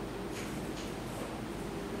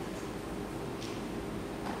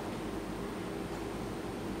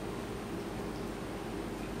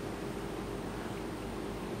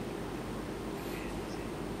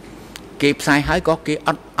គេផ្សាយហើយក៏គេអ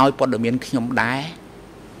ត់ឲ្យព័ត៌មានខ្ញុំដែរ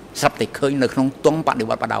ស្រាប់តែឃើញនៅក្នុងទង់បដិ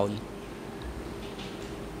វត្តបដោយ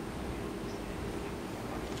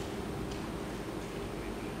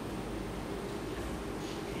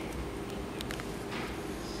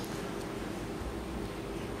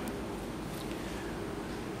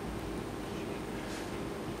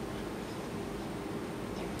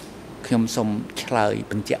ខ្ញុំសូមឆ្លើយ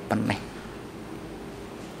បញ្ជាក់ប៉ុណ្ណេះ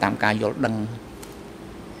តាមការយល់ដឹង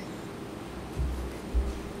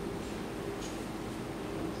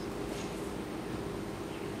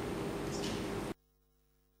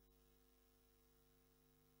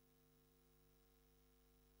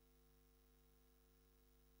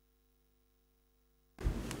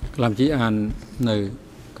làm chỉ an nơi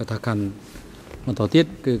cái thà khăn một tổ tiết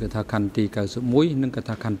cứ cái thà khăn tì cài sụp mũi nâng cái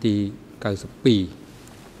thà khăn tì cài sụp pì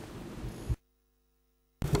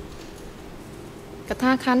cái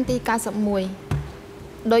thà khăn tì cài sụp mũi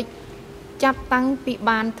đôi chắp tăng bị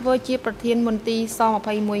bàn thưa chiaประธานมนตรีซอมอ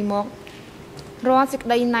ภัยมวยมกรอสิก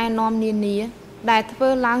ได้นายนอมเนียนี้ได้เพื่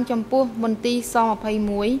อล้างจำพวกมนตรีซอมอภัย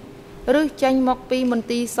มวยหรือใจมกปีมน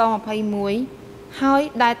ตรีซอมอภัยมวยហើយ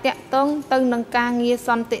ដែលតាក់ទងទៅនឹងការងារស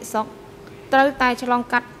ន្តិសុខត្រូវតែឆ្លង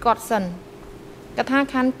កាត់កត់សិនកថា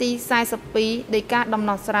ខណ្ឌទី42នៃការដំ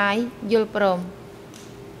ណោះស្រាយយល់ព្រម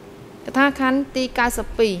កថាខណ្ឌទី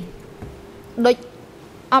92ដូច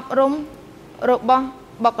អប់រំរបស់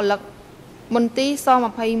បុគ្គលិកមន្ទីរស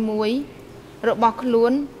21របស់ខ្លួ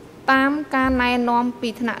នតាមការណែនាំពី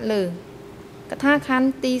ថ្នាក់លើកថាខណ្ឌ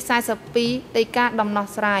ទី42នៃការដំណោះ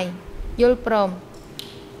ស្រាយយល់ព្រម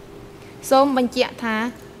សូមបញ្ជាក់ថា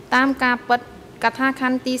តាមការពិតកថាខ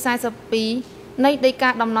ណ្ឌទី42នៃដីកា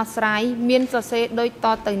ដំណោះស្រាយមានសរសេរដូចត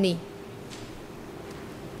ទៅនេះ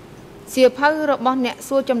សៀវភៅរបស់អ្នក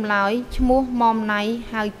សួរចម្លើយឈ្មោះមុំណៃ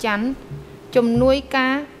ហៅច័ន្ទជំនួយកា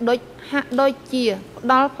រដូចហាក់ដូចជាផ្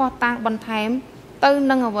ដល់ភស្តុតាងបន្ថែមទៅ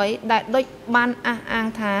នឹងអ្វីដែលដូចបានអះអាង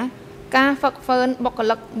ថាការហ្វឹកហ្វឺនបុគ្គ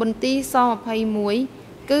លិកមន្ទីរស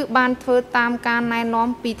21គឺបានធ្វើតាមការណែនាំ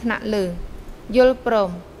ពីថ្នាក់លើយល់ព្រ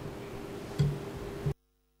ម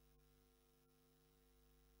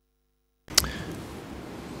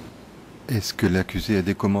Est-ce que l'accusé a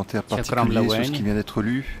des commentaires particuliers sur ce qui vient d'être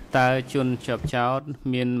lu? តើជនជាប់ចោទ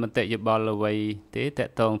មានមតិយោបល់អ្វីទេតក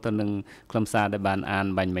តងទៅនឹងខ្លឹមសារដែលបានអាន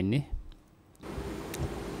បាញ់មិញនេះ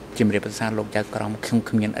ជំរាបប្រសាលោកចៅក្រមខ្ញុំ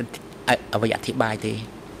គ្មានអ្វីអធិប្បាយទេ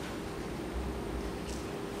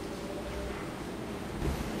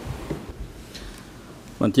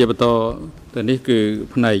បញ្ជាបន្តទៅនេះគឺ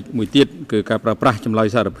ផ្នែកមួយទៀតគឺការប្រើប្រាស់ចម្លើយ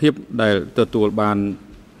សារភាពដែលទទួលបាន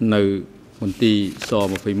នៅមន្ទីរស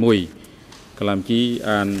21កលាមជី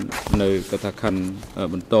អាននៅកថាខណ្ឌ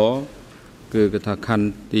បន្តគឺកថាខណ្ឌ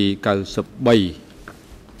ទី93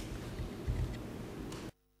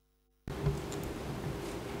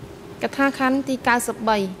កថាខណ្ឌទី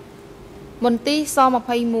93មន្ទីរស21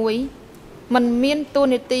មិនមានតួ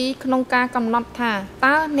នាទីក្នុងការកំណត់ថា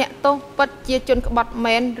តើអ្នកទោសពិតជាជនក្បត់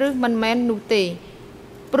មែនឬមិនមែននោះទេ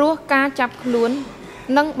ព្រោះការចាប់ខ្លួន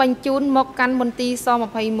និងបញ្ជូនមកកាន់មន្ទីរស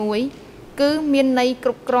21គឺមានន័យគ្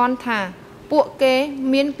រប់គ្រាន់ថាពួកគេ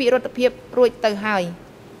មានពិរុទ្ធភាពរួចទៅហើយ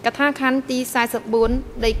កថាខណ្ឌទី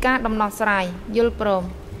44ដីកាដំណោះស្រាយយល់ព្រម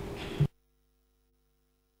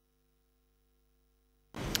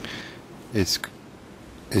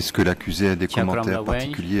Est-ce que l'accusé a des commentaires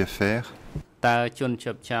particuliers à faire? តើជន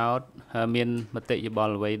ជាប់ចោទមានមតិយោប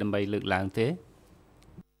ល់អ្វីដើម្បីលើកឡើងទេ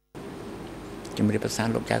ជំរាបប្រសា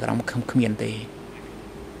លោកចៅក្រមគ្មានទេ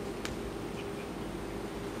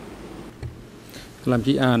កលាម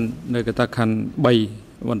ជីអាននៅកថាខណ្ឌ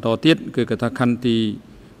3បន្តទៀតគឺកថាខណ្ឌទី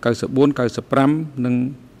94 95និង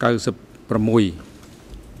96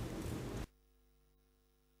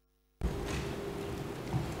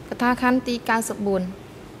កថាខណ្ឌទី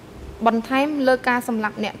94បន្ថែមលើការសម្លា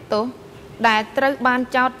ប់អ្នកទោសដែលត្រូវបាន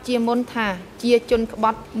ចោទជាមុនថាជាជនក្ប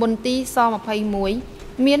ត់មន្ទីរស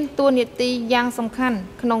21មានតួនាទីយ៉ាងសំខាន់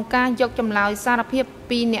ក្នុងការយកចម្លើយសារភាព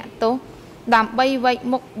ពីអ្នកទោសដើម្បីវែក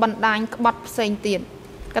មុខបណ្ដាញក្បត់ផ្សេងទៀត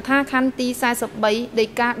កថាខណ្ឌទី43ដី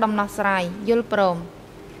កាដំណោះស្រាយយល់ព្រម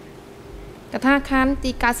កថាខណ្ឌ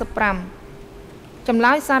ទី95ចម្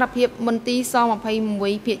លើយសារភាពមន្ទីរស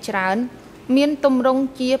21ភាគច្រើនមានទម្រង់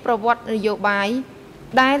ជាប្រវត្តិនយោបាយ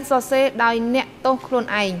ដែលសរសេរដោយអ្នកទោសខ្លួន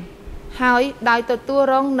ឯងហើយដោយទទួល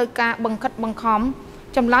រងនៅការបង្ខិតបង្ខំ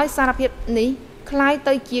ចម្លើយសារភាពនេះคล้าย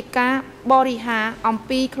ទៅជាការបរិហារអំ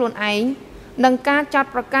ពីខ្លួនឯងនិងការចាត់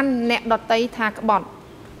ប្រកាន់អ្នកដតីថាក្បត់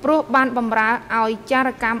ព្រោះបានបម្រើឲ្យចារ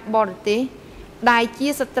កម្មបរទេសដែលជា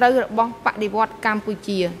សត្រូវរបស់បដិវត្តកម្ពុ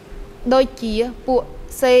ជាដូចជាពួក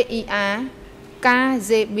CIA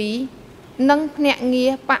KGB និងភ្នាក់ងារ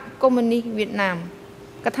បកកុម្មុយនីសវៀតណាម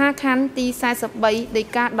កថាខណ្ឌទី43ដី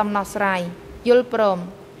កាដំណោះស្រាយយល់ព្រម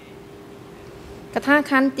កថា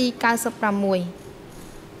ខណ្ឌទី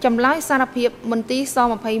96ចម្លើយសារភាពមន្ទីរស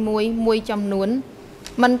21មួយចំនួន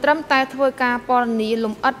មិនត្រឹមតែធ្វើការពណ៌នា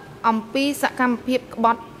លំអិតអំពីសកម្មភាពក្ប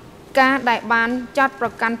ត់ការដែលបានចាត់ប្រ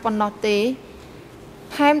កាន់ប៉ុណ្ណោះទេ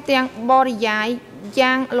ថែមទាំងបរិយាយ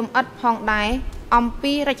យ៉ាងលំអិតផងដែរអំ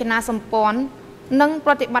ពីរចនាសម្ព័ន្ធនិងប្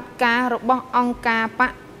រតិបត្តិការរបស់អង្គការប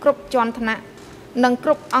កគ្រប់ជាន់ថ្នាក់និងគ្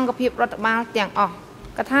រប់អង្គភាពរដ្ឋបាលទាំងអស់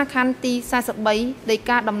កថាខណ្ឌទី43ដី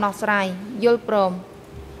កាដំណោះស្រាយយល់ព្រម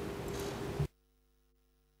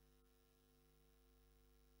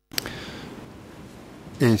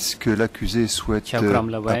Est-ce que l'accusé souhaite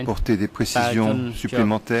apporter des précisions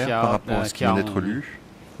supplémentaires par rapport à ce qui vient d'être lu?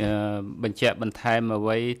 បញ្ជាក់បន្ថែមអ្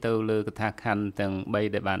វីទៅលើកថាខណ្ឌទាំង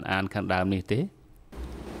3ដែលបានអានខាងដើមនេះទេ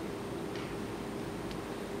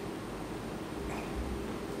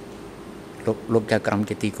លោកចៅក្រម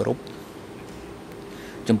ជាទីគោរព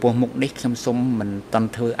ចំពោះមុខនេះខ្ញុំសូមមិនតន់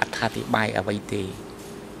ធ្វើអត្ថាធិប្បាយអ្វីទេ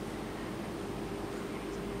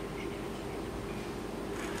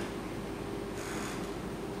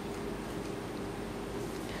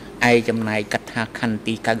ឯចំណែកកថាខណ្ឌ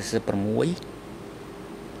ទី96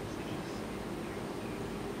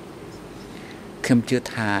ខ្ញុំជឿ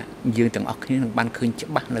ថាយើងទាំងអស់គ្នានឹងបានឃើញច្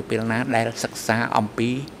បាស់នៅពេលណាដែលសិក្សាអំ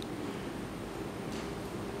ពី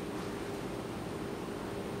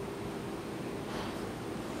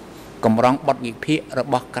កម្រងបទវិភាគរ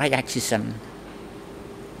បស់ Craig Etcheson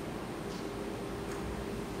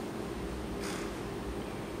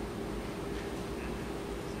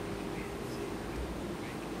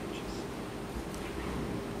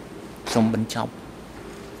សូមបញ្ចប់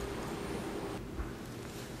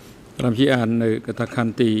ក្រុមជាអាននៅកថាខណ្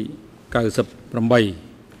ឌទី98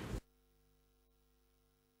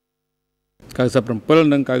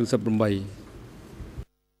 97និង98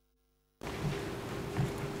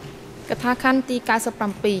កថាខណ្ឌទី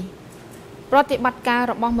97ប្រតិបត្តិការ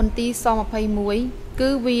របស់មន្ទីរស21គឺ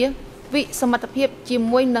វាវិសមត្ថភាពជា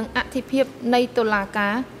មួយនឹងអធិភាពនៃតុលាកា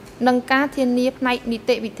រនិងការធានាផ្នែកនី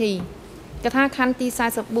តិវិធីកថាខណ្ឌទី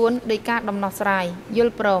44ដីកាដំណោះស្រាយយ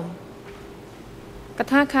ល់ព្រមក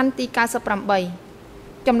ថាខណ្ឌទី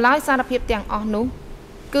98ចម្លើយសារភាពទាំងអស់នោះ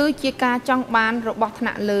គឺជាការចង់បានរបស់ថ្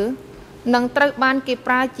នាក់លើនិងត្រូវបានគេ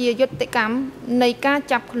ប្រើជាយុទ្ធកម្មនៃការ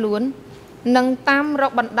ចាប់ខ្លួននិងតាមរ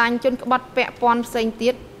កបណ្ដាញជនក្បត់ពាក់ព័ន្ធផ្សេងទៀ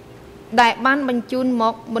តដែលបានបញ្ជូនម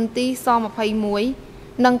កមន្ទីរស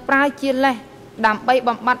21និងប្រើជាលេស ដើម្បី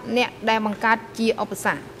បំបត្តិអ្នកដែលបង្កើតជាឧបស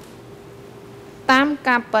គ្គតាម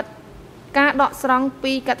ការពិតការដកស្រង់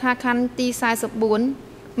ពីកថាខណ្ឌទី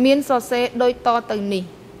44មានសរសេរដូចតទៅនេះ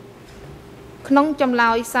ក្នុងចម្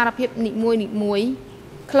លើយសារភាពនីមួយៗ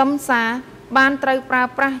ខ្លឹមសារបានត្រូវប្រើ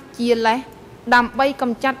ប្រាស់ជាលេសដើម្បីក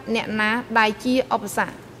ម្ចាត់អ្នកណាដែលជាឧបស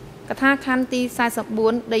គ្គកថាខណ្ឌទី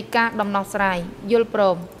44ដីកាដំណោះស្រាយយល់ព្រ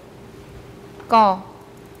មក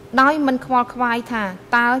ដោយមិនខ្វល់ខ្វាយថា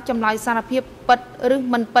តើចម្លើយសារភាពពិតឬ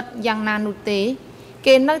មិនពិតយ៉ាងណានោះទេ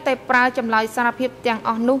គេនៅតែប្រើចម្លើយសារភាពទាំងអ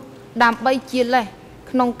ស់នោះដើម្បីជាលេស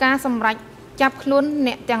ក្នុងការសម្រេចចាប់ខ្លួន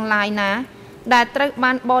អ្នកទាំងឡាយណាដែលត្រូវ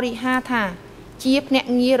បានបរិហារថាជាភ្នាក់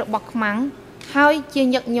ងាររបស់ខ្មាំងហើយជា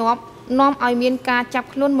ញឹកញាប់នាំឲ្យមានការចាប់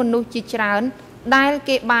ខ្លួនមនុស្សជាច្រើនដែល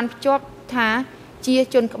គេបានភ្ជាប់ថាជា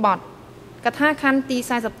ជនក្បត់កថាខណ្ឌទី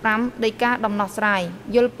45ដីកាដំណោះស្រាយ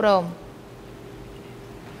យល់ព្រម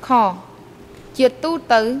ខជាទូ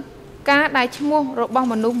ទៅការដែលឈ្មោះរបស់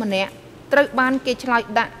មនុស្សម្នាក់ត្រូវបានគេឆ្លើយ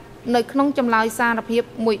ដាក់នៅក្នុងចម្លើយសារភាព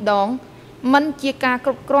មួយដងមិនជាការគ្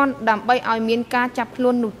រប់គ្រាន់ដើម្បីឲ្យមានការចាប់ខ្លួ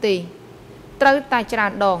ននោះទេត្រូវតែច្រើ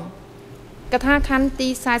នដងកថាខណ្ឌទី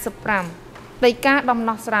45ដីកាដំ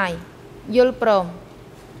ណោះស្រាយយល់ព្រម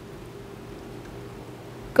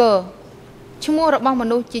កឈ្មោះរបស់ម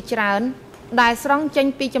នុស្សជាច្រើនដែលស្រង់ចេញ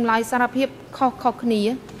ពីចម្លើយសារភាពខុសៗគ្នា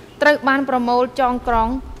ត្រូវបានប្រមូលចងក្រង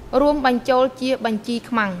រួមបញ្ចូលជាបញ្ជី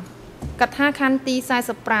ខ្មាំងកថាខណ្ឌទី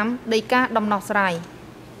45ដីកាដំណោះស្រាយ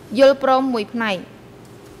យល់ព្រមមួយផ្នែក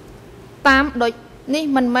តាមដូចនេះ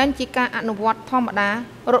មិនមែនជាការអនុវត្តធម្មតា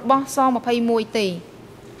របស់ស21ទេ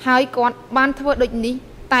ហើយគាត់បានធ្វើដូចនេះ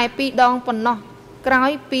តែ2ដងប៉ុណ្ណោះក្រោ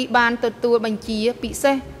យពីបានទទួលបញ្ជាពិ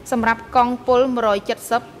សេសសម្រាប់កងពល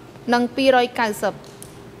170និង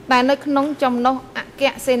290ដែលនៅក្នុងចំណុះអគ្គ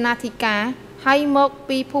សេនាធិការហើយមក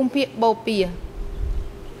ពីភូមិភាគបូព៌ា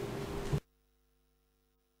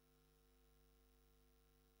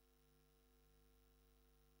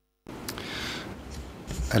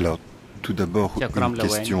Alors, tout d'abord, une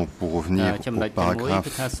question pour revenir au paragraphe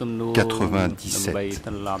 97.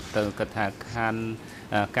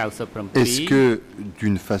 Est-ce que,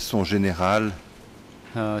 d'une façon générale,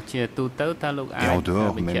 et en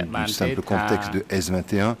dehors même du simple contexte de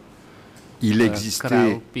S21, il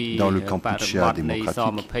existait dans le Kampuchea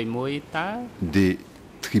démocratique des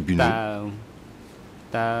tribunaux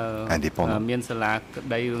indépendants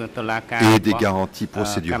et des garanties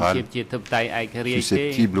procédurales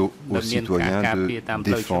susceptibles aux citoyens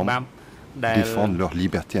de défendre leur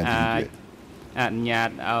liberté individuelle.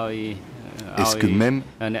 Est-ce que même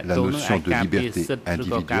la notion de liberté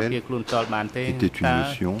individuelle était une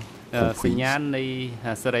notion comprise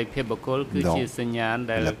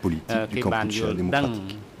dans la politique du Kampuchea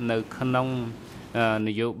démocratique?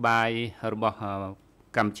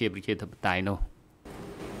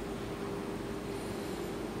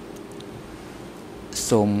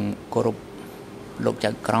 សូមគោរពលោកចៅ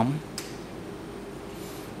ក្រម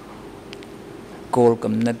គោល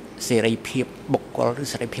គំនិតសេរីភាពបុគ្គលឬ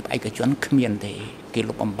សេរីភាពឯកជនគ្មានទេគេ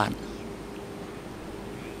លុបបំបាត់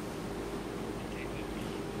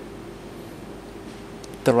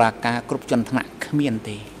តុលាការគ្រប់ជាន់ថ្នាក់គ្មាន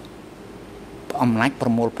ទេអំណាចប្រ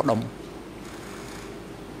មូលផ្ដុំ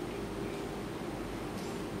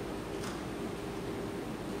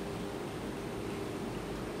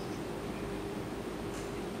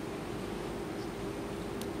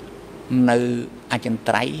នៅអចិន្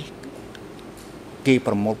ត្រៃយ៍គេ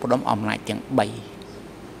ប្រមូលផ្ដុំអំណាចទាំង3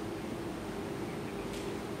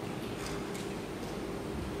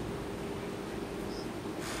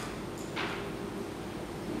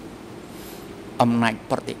អំណាច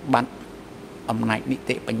ប្រតិបត្តិអំណាចនី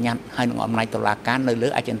តិបញ្ញត្តិហើយនិងអំណាចតុលាការនៅលើ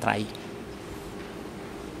អចិន្ត្រៃយ៍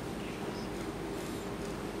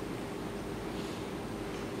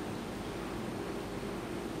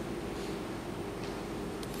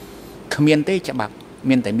គ្មានទេច្បាប់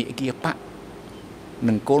មានតែមេគាបក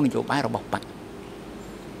និងគោលនយោបាយរបស់បក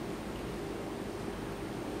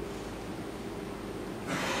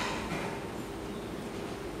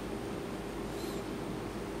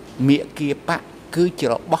មេគាបកគឺជា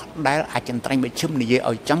របស់ដែលអចិន្ត្រៃយ៍មជ្ឈិមនិយាយ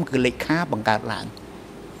ឲ្យចំគឺលេខាបង្កើតឡើង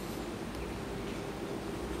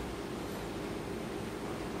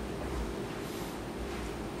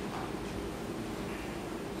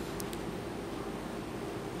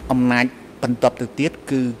អំណាចបន្តទៅទៀត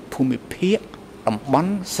គឺភូមិភាគតំប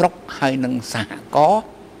ន់ស្រុកហើយនិងសហករណ៍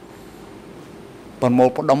ប្រមូល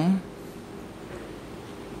ផ្ដុំ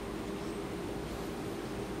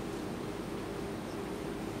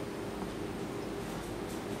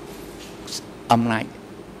អំណា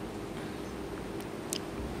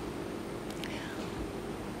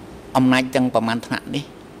ចទាំងប្រមាណថ្នាក់នេះ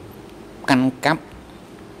កាន់កាប់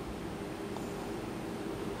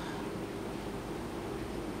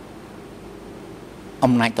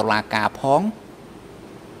អំណាចតុលាការផង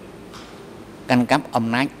កាន់កាប់អំ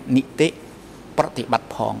ណាចនីតិប្រតិបត្តិ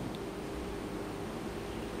ផង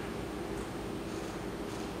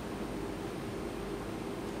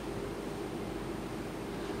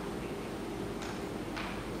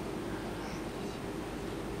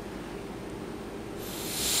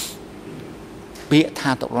ពាក្យ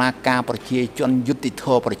ថាតុលាការប្រជាជនយុត្តិធ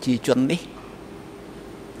ម៌ប្រជាជននេះ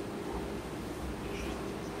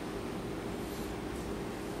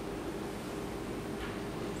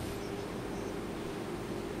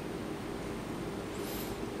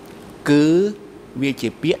គឺវាជា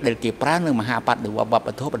ពាក្យដែលគេប្រើនៅមហាបដិវត្តវប្ប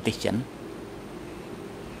ធម៌ប្រទេសចិន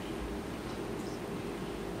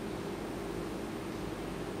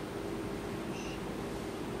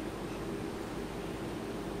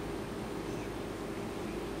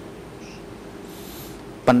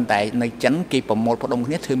ប៉ុន្តែនៅចិនគេប្រមូលផ្ដុំ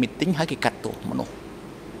គ្នាធ្វើមីតติ้ងហើយគេកាត់ទោសមនុស្ស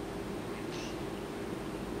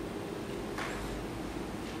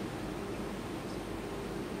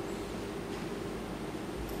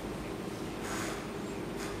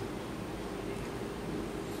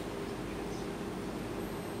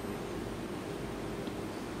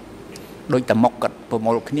ដូចតែមកកាត់ប្រ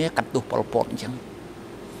មូលគ្នាកាត់ទោសប៉ុលពតអញ្ចឹង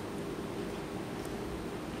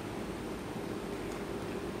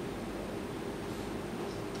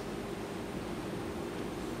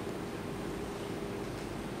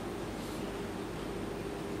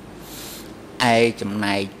ឯចំ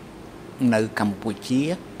ណែកនៅកម្ពុជា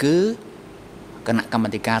គឺគណៈកម្មា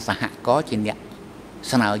ធិការសហករណ៍ជាអ្នក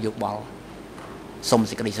ស្នើយោបល់សុំ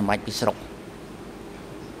សេចក្តីសម្រេចពីស្រុក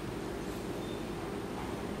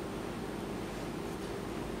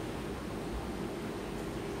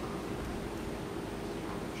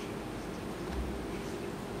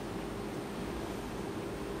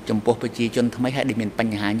ចំពោះប្រជាជនថ្មីហើយដែលមានប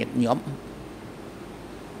ញ្ហាញឹកញាប់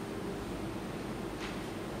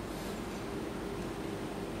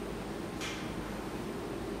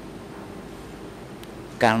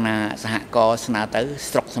កាលណាសហករណ៍ស្នើទៅ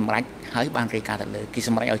ស្រុកសម្រេចហើយបានរាយការណ៍ទៅលើគេស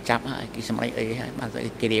ម្រេចឲ្យចាប់ហើយគេសម្រេចអីហើយបាន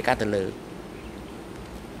គេរាយការណ៍ទៅលើ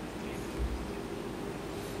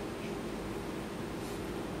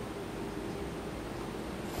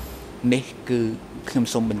នេះគឺខ្ញុំ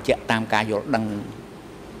សូមបញ្ជាក់តាមការយល់ដឹង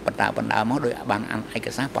បណ្ដាមកដោយបានអានឯក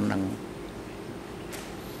សារប៉ុណ្ណឹង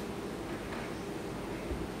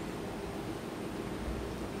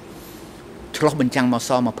ឆ្លោះបញ្ចាំងមក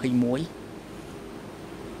ស21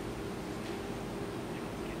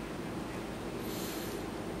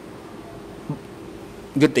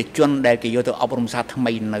យុទ្ធជនដែលគេយកទៅអប់រំសាស្ត្រថ្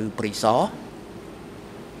មីនៅព្រៃសរ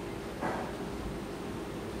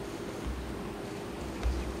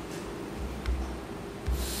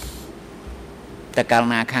តែកាល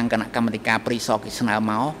ណាខាងគណៈកម្មាធិការព្រៃសរគេស្នើ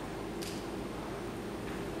មក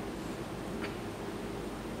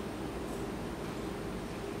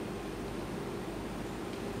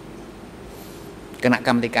គណៈក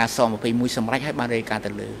ម្មាធិការស21សម្រេចឲ្យបានរាយការណ៍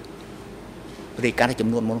ទៅលើរាយការណ៍ចំ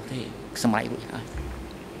នួនមនុស្សទេសម្រេចរួចហើយ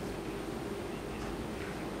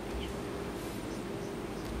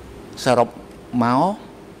សរុបមក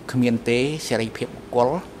គ្មានទេសេរីភាពបុគ្គល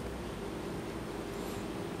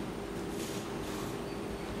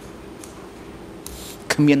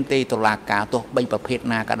គ្មានទេតុលាការទោះបីប្រភេទ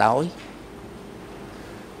ណាក៏ដោយ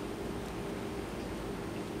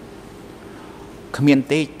គ្មាន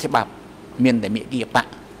ទេច្បាប់មានតែមេគាបៈ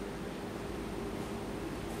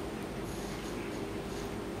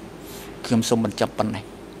ខ្ញុំសូមបញ្ចប់ប៉ុណ្ណេះ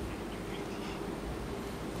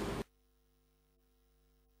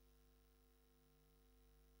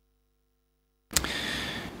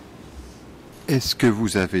Est-ce que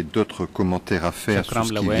vous avez d'autres commentaires à faire sur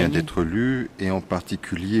ce qui vient d'être lu et en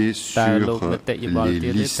particulier sur les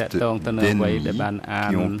listes d'ennemis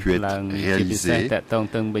qui ont pu être réalisées à partir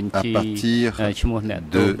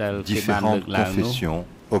de différentes confessions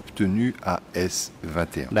obtenues à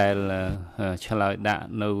S21?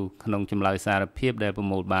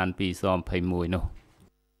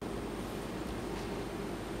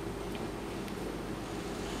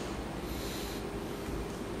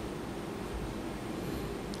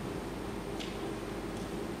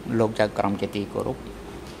 លោកចៅក្រមជាទីគោរព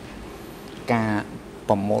ការ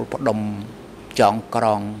ប្រមូលផ្ដុំចងក្រ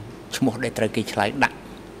ងឈ្មោះដែលត្រូវគេឆ្លើយដាក់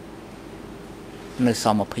នៅស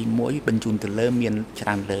21បញ្ជូនទៅលើមានច្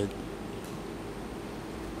រើនលើក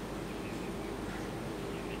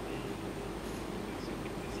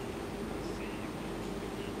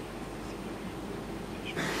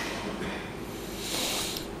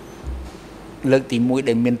លើកទី1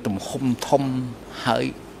ដែលមានទំហំធំហើយ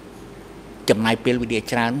ចំណាយពេលវេលា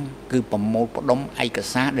ច្រើនគឺប្រមូលផ្ដុំឯក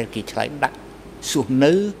សារដែលគេឆ្លើយដាក់សួរ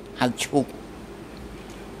នៅហៅឈប់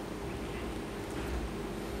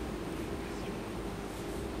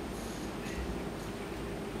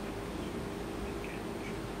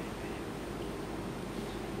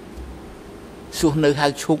សួរនៅហៅ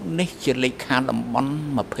ឈប់នេះជាលេខាតំបន់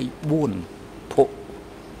24ភព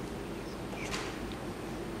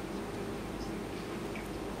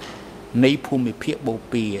នៃភូមិភាគបូ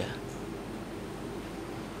ព៌ា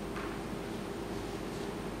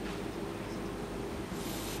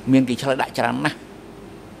មានគេឆ្លើយដាក់ច្រើនណាស់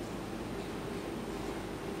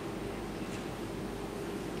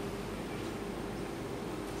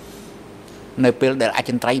នៅពេលដែលអ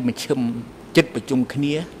ចិន្ត្រៃយ៍មជ្ឈិមចិត្តប្រជុំគ្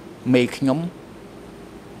នាមេខ្ញុំ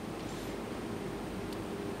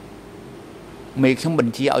ប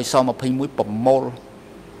ញ្ជាឲ្យស21ប្រមូល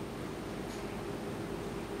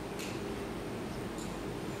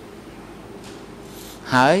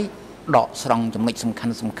ហើយដកស្រង់ចំណុចសំ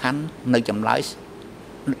ខាន់នៅចម្លើយ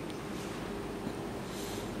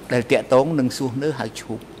ដែលតាក់ទងនឹងសួរនៅហៅឈ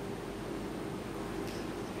ប់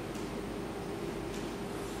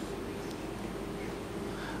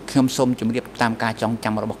ខ្ញុំសូមជម្រាបតាមការចង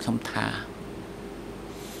ចាំរបស់ខ្ញុំថា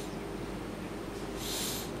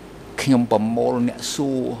ខ្ញុំប្រមូលអ្នកសួ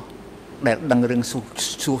រដែលដឹងរឿង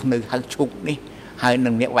សួរនៅហៅឈប់នេះហើយនឹ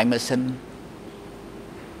ងអ្នកវាយម៉ាស៊ីន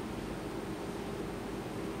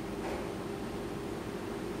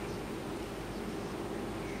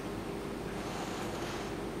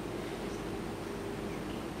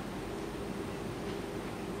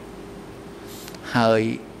ហើយ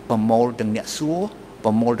ប្រមូលទាំងអ្នកសួរប្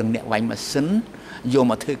រមូលទាំងអ្នកវាយម៉ាស៊ីនយក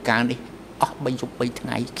មកធ្វើការនេះអស់3យប់3ថ្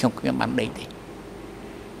ងៃខ្ញុំគ្មានបានដេកទេ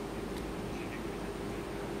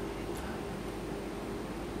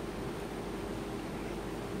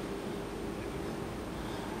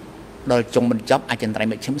ដល់ចុងបញ្ចប់អចិន្ត្រៃយ៍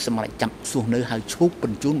មជ្ឈិមសម្រាប់ចាប់សួរនៅហៅឈប់ប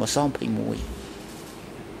ញ្ជូនមកស21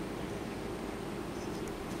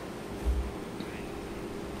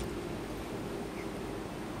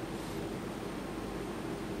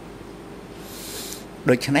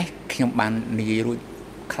ដូច្នេះខ្ញុំបាននិយាយរួច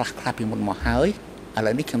ខ្លះពីមុនមកហើយឥ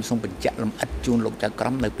ឡូវនេះខ្ញុំសូមបញ្ជាក់លម្អិតជូនលោកចៅក្រ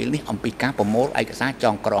មនៅពេលនេះអំពីការប្រមូលឯកសារច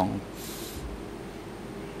ងក្រង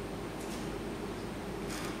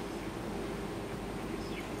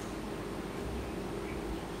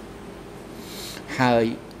ហើយ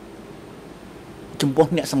ចំពោះ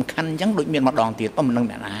អ្នកសំខាន់អញ្ចឹងដូចមានម្ដងទៀតប៉ុន្តែមិនដឹង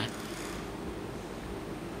អ្នកណា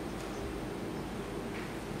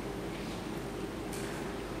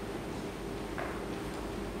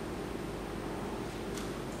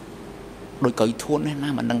ដូចកុយធួននេះណា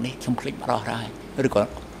មិនដឹងនេះខ្ញុំភ្លេចបាត់អស់ហើយឬក៏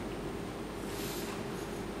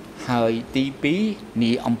ហើយទី2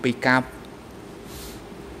នេះអំពីការ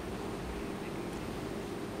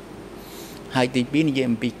ហើយទី2និយាយ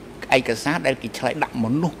អំពីឯកសារដែលគេឆ្លើយដាក់ម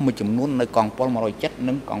នុស្សមួយចំនួននៅកងពល107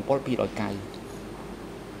និងកងពល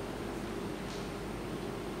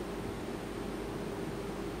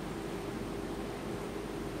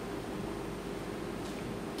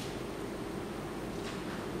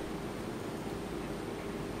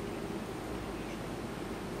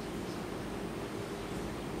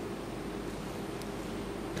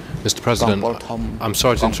290Mr. President, I'm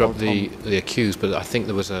sorry to interrupt the accused, but I think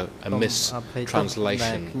there was a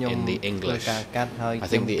mistranslation in the English. I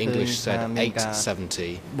think the English said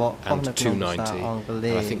 870 and 290, and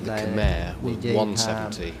I think the Khmer was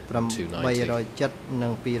 170 and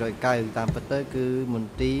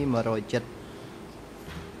 290.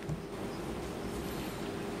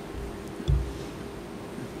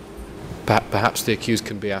 Perhaps the accused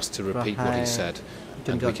can be asked to repeat what he said.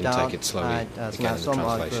 And we can take it slowly again in the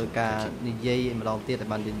translation.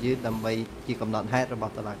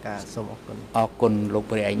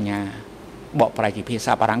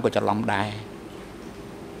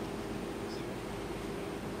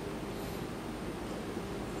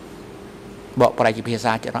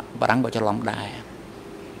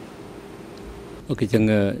 Okay,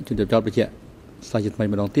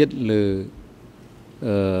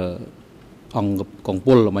 អង្គកងព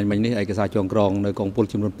លមិញនេះឯកសារចងក្រងនៅកងពល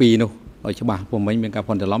ចំនួន2នោះឲ្យច្បាស់ពុំមិញមានការផ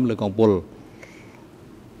ន់ច្រឡំលើកងពល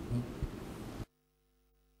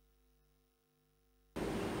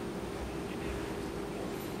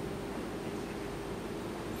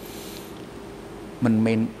មិន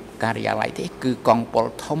មែនការិយាល័យទេគឺកងពល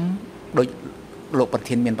ធំដូចលោកប្រ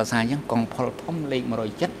ធានមានប្រសាសន៍អញ្ចឹងកងពលធំលេខ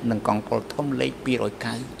107និងកងពលធំលេខ290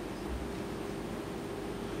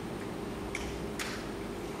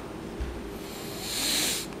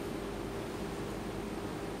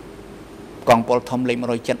កងពលធំលេខ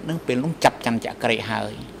107នឹងពេលនោះចាប់ច័ន្ទចក្រេហើ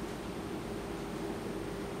យ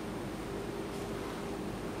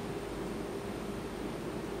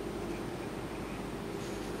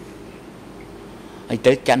ហើយ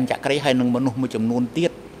ទៅច័ន្ទចក្រីហើយនឹងមនុស្សមួយចំនួនទៀ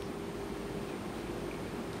ត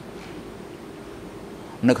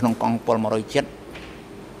នៅក្នុងកងពល107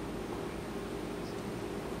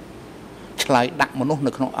ឆ្លើយដាក់មនុស្ស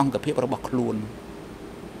នៅក្នុងអង្គភាពរបស់ខ្លួន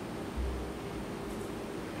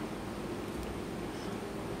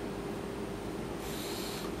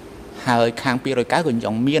ហើយខាង290ក៏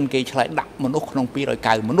យ៉ាងមានគេឆ្លើយដាក់មនុស្សក្នុង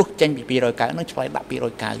290មនុស្សចេញពី290នឹងឆ្លើយដាក់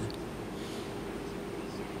290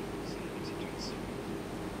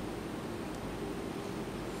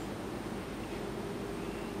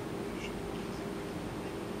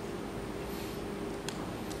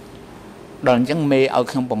ដល់អញ្ចឹងមេឲ្យ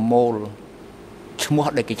ខ្ញុំប្រមូលឈ្មោះ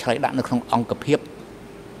ដែលគេឆ្លើយដាក់នៅក្នុងអង្គភាព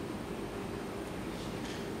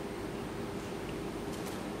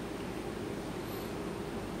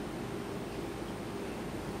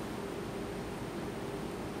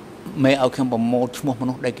មេឲ្យខ្ញុំប្រមូលឈ្មោះម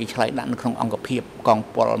នុស្សដែលគេឆ្លើយដាក់នៅក្នុងអង្គភាពកង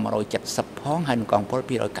ពល170ផងហើយនិងកងពល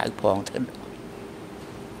290ផងទៅ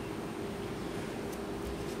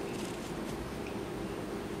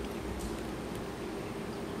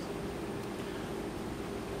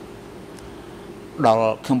ដល់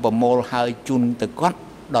ខ្ញុំប្រមូលហើយជូនទៅគាត់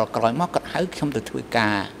ដល់ក្រោយមកគាត់ហៅខ្ញុំទៅធ្វើកា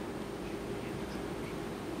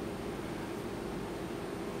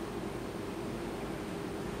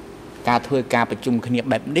រធ្វើការប្រជុំគ្នា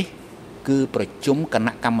បែបនេះគឺប្រជុំគ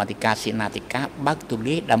ណៈកម្មាធិការសេនាធិការបើកទូ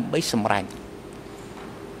លាយដើម្បីសម្រេច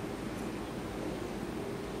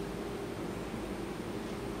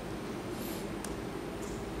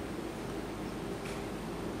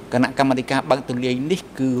គណៈកម្មាធិការបើកទូលាយនេះ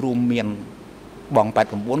គឺរួមមានបង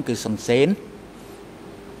89គឺសុនសេន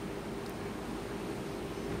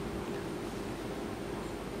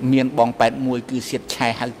មានបង81គឺសៀតឆែ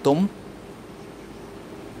ហៅទុំ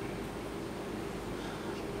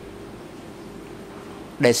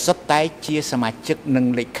ដែលសុទ្ធតែជាសមាជិកនិង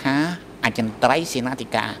លេខាអចិន្ត្រៃយ៍សេនាធិ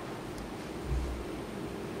ការ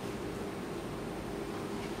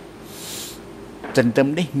ទន្ទឹម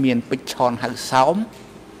នេះមានពេជ្រឆនហៅសោម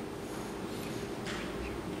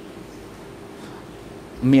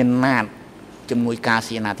មានណាតជំនួយការ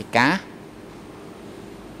សេនាធិការ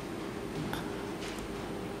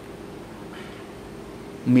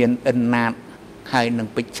មានអិនណាតហើយនឹង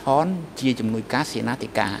ពេជ្រឆនជាជំនួយការសេនាធិ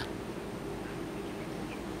ការ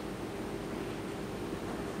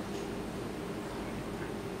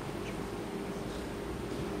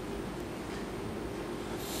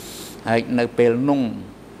ហើយនៅពេលនោះ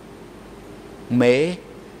មេ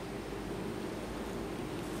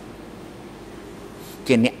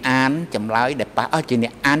ជាអ្នកអានចម្លើយដែលប៉ះជាអ្ន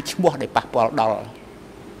កអានឈ្មោះដែលប៉ះពាល់ដល់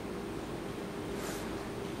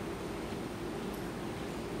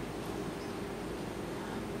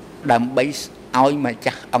ដើម្បីឲ្យម្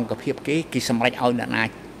ចាស់អង្គភាពគេសម្រេចឲ្យអ្នកណា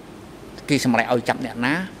គេសម្រេចឲ្យចាប់អ្នក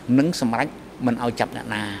ណានិងសម្រេចមិនឲ្យចាប់អ្នក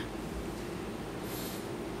ណា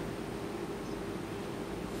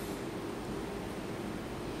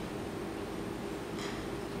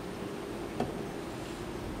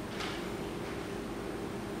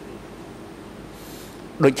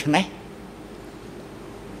ដូច្នេះ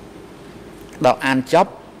ដល់អានច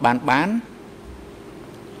ប់បាន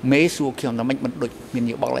មេសួរខ្ញុំថាមិនដូចមាន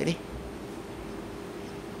យោបល់អីទេ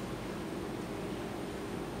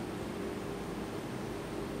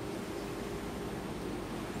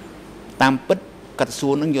តាមពិតកាត់សួ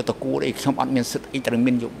រនឹងយកតគួរអីខ្ញុំអត់មានសិទ្ធិអីត្រូវ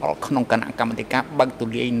មានយោបល់ក្នុងគណៈកម្មាធិការបើកទូ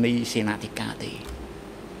លាយនៃសេនាធិការទេ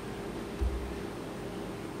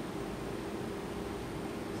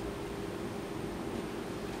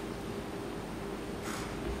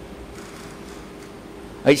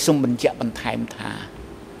ហើយសូមបញ្ជាក់បន្ថែមថា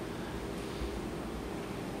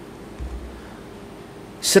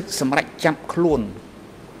សិទ្ធិសម្រេចចាប់ខ្លួន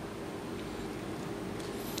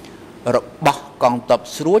របស់កងទ័ព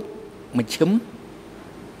ស្រួចមជ្ឈិម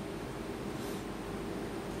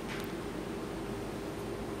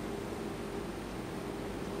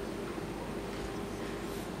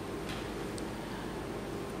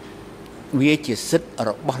វាជាសិទ្ធិ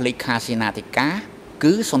របស់លេខាសេនាធិការ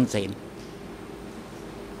គឺសុនសេន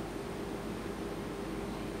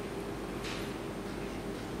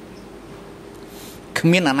គ្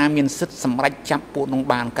មានអាណាមានសិទ្ធិសម្រេចចាប់ពួកនោះ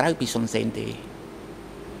បានក្រៅពីសុនសេនទេ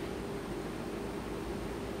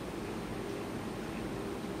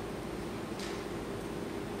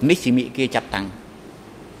នេះជាមេគាចាត់តាំង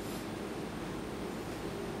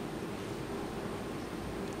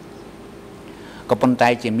ក៏ប៉ុន្តែ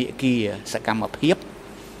ជាមេគាសកម្មភាព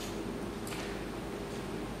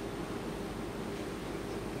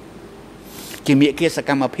ជាមេគាសក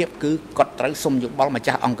ម្មភាពគឺគាត់ត្រូវសុំយោបល់ម្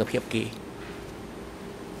ចាស់អង្គភាពគេ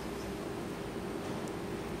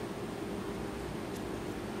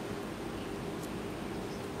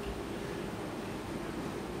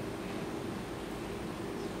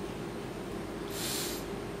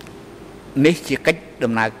នេះជាកិច្ច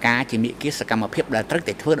ដំណើរការជាមេគាសកម្មភាពដែលត្រូវ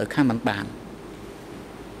តែធ្វើដោយខាងមិនបាន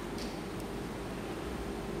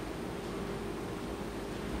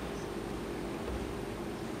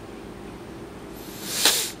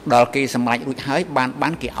ដល់គេសម្រេចរួចហើយបា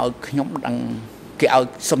នគេឲ្យខ្ញុំដឹងគេឲ្យ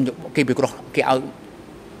សុំគេពិគ្រោះគេឲ្យ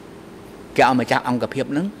ម្ចាស់អង្គភាព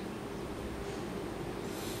នឹង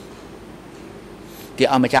គេ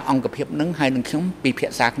ឲ្យម្ចាស់អង្គភាពនឹងហើយនឹងខ្ញុំពិភា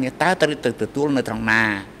ក្សាគ្នាតើត្រូវទៅទទួលនៅត្រង់ណា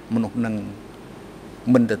មនុស្សនឹង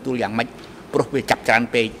មិនទទួលយ៉ាងម៉េចព្រោះវាចាប់ច្រើន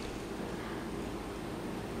ពេក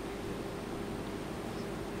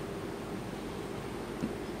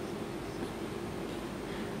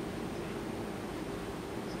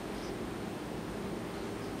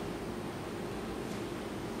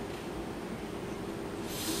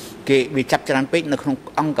គេវាចាប់ច្រើនពេកនៅក្នុង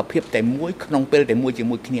អង្គភាពតែមួយក្នុងពេលតែមួយជា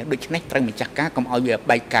មួយគ្នាដូច្នេះត្រូវម្ចាស់ការកុំឲ្យវា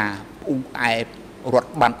បែកការផ្អ៊ូអែរ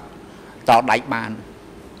ត់បាត់តដៃបាន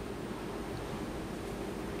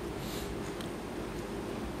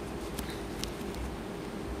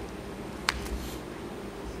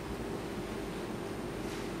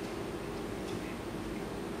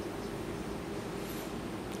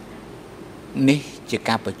នេះជា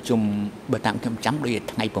ការប្រជុំបើតាមខ្ញុំចាំដូច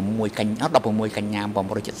ថ្ងៃ16កញ្ញា16កញ្ញា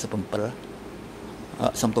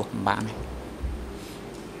1977សំទោសមិនបានទេ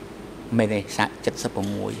មែនទេ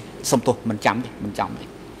76សំទោសមិនចាំទេ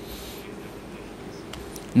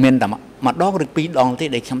មានតែម្ដងឬពីរដងទេ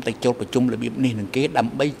ដែលខ្ញុំទៅចូលប្រជុំរបៀបនេះនឹងគេដើ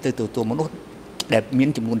ម្បីទៅទទួលមនុស្សដែលមាន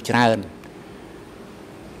ចំនួនច្រើន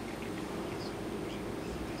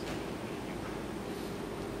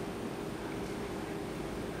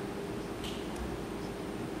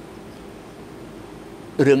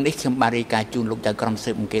រឿងនេះខ្ញុំបានរាយការណ៍ជូនលោកចៅក្រម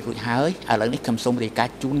ស៊ើបអង្កេតរួចហើយឥឡូវនេះខ្ញុំសូមរាយការ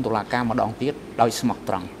ណ៍ជូនតុលាការម្ដងទៀតដោយស្មោះ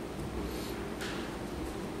ត្រង់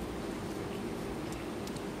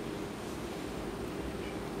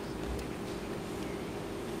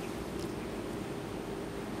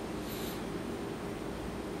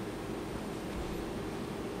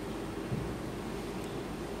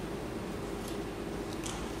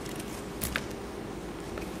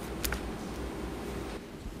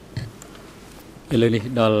ឥឡូវនេះ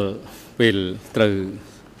ដល់ពេលត្រូវ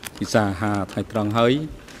ពិសាហាថ្ងៃត្រង់ហើយ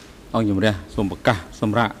អង្គជំរះសូមប្រកាសស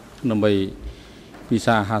ម្រាប់ដើម្បីពិ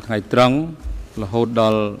សាហាថ្ងៃត្រង់រហូតដ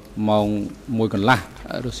ល់ម៉ោង1កន្លះ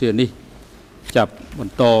រសៀលនេះចាប់ប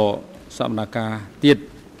ន្តសកម្មភាពទៀត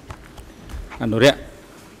អនុរិយ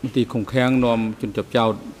មន្ត្រីឃុំឃាំងនាំជនជាប់ចោ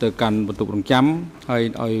តទៅកាន់បន្ទប់រងចាំហើយ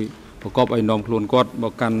ឲ្យប្រកបឲ្យនាំខ្លួនគាត់ម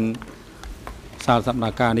កកាន់សាលសកម្ម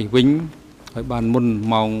ភាពនេះវិញហើយបានមុន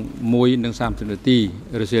ម៉ោង1:30 នាទី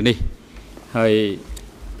រសៀលនេះហើយ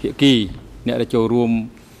ភាគីអ្នកដែលចូលរួម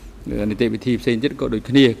នីតិវិធីផ្សេងទៀតក៏ដូច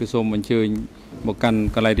គ្នាគឺសូមអញ្ជើញមកកាន់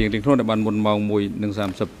កន្លែងរៀងៗខ្លួនដែលបានមុនម៉ោង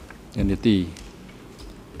1:30 នាទី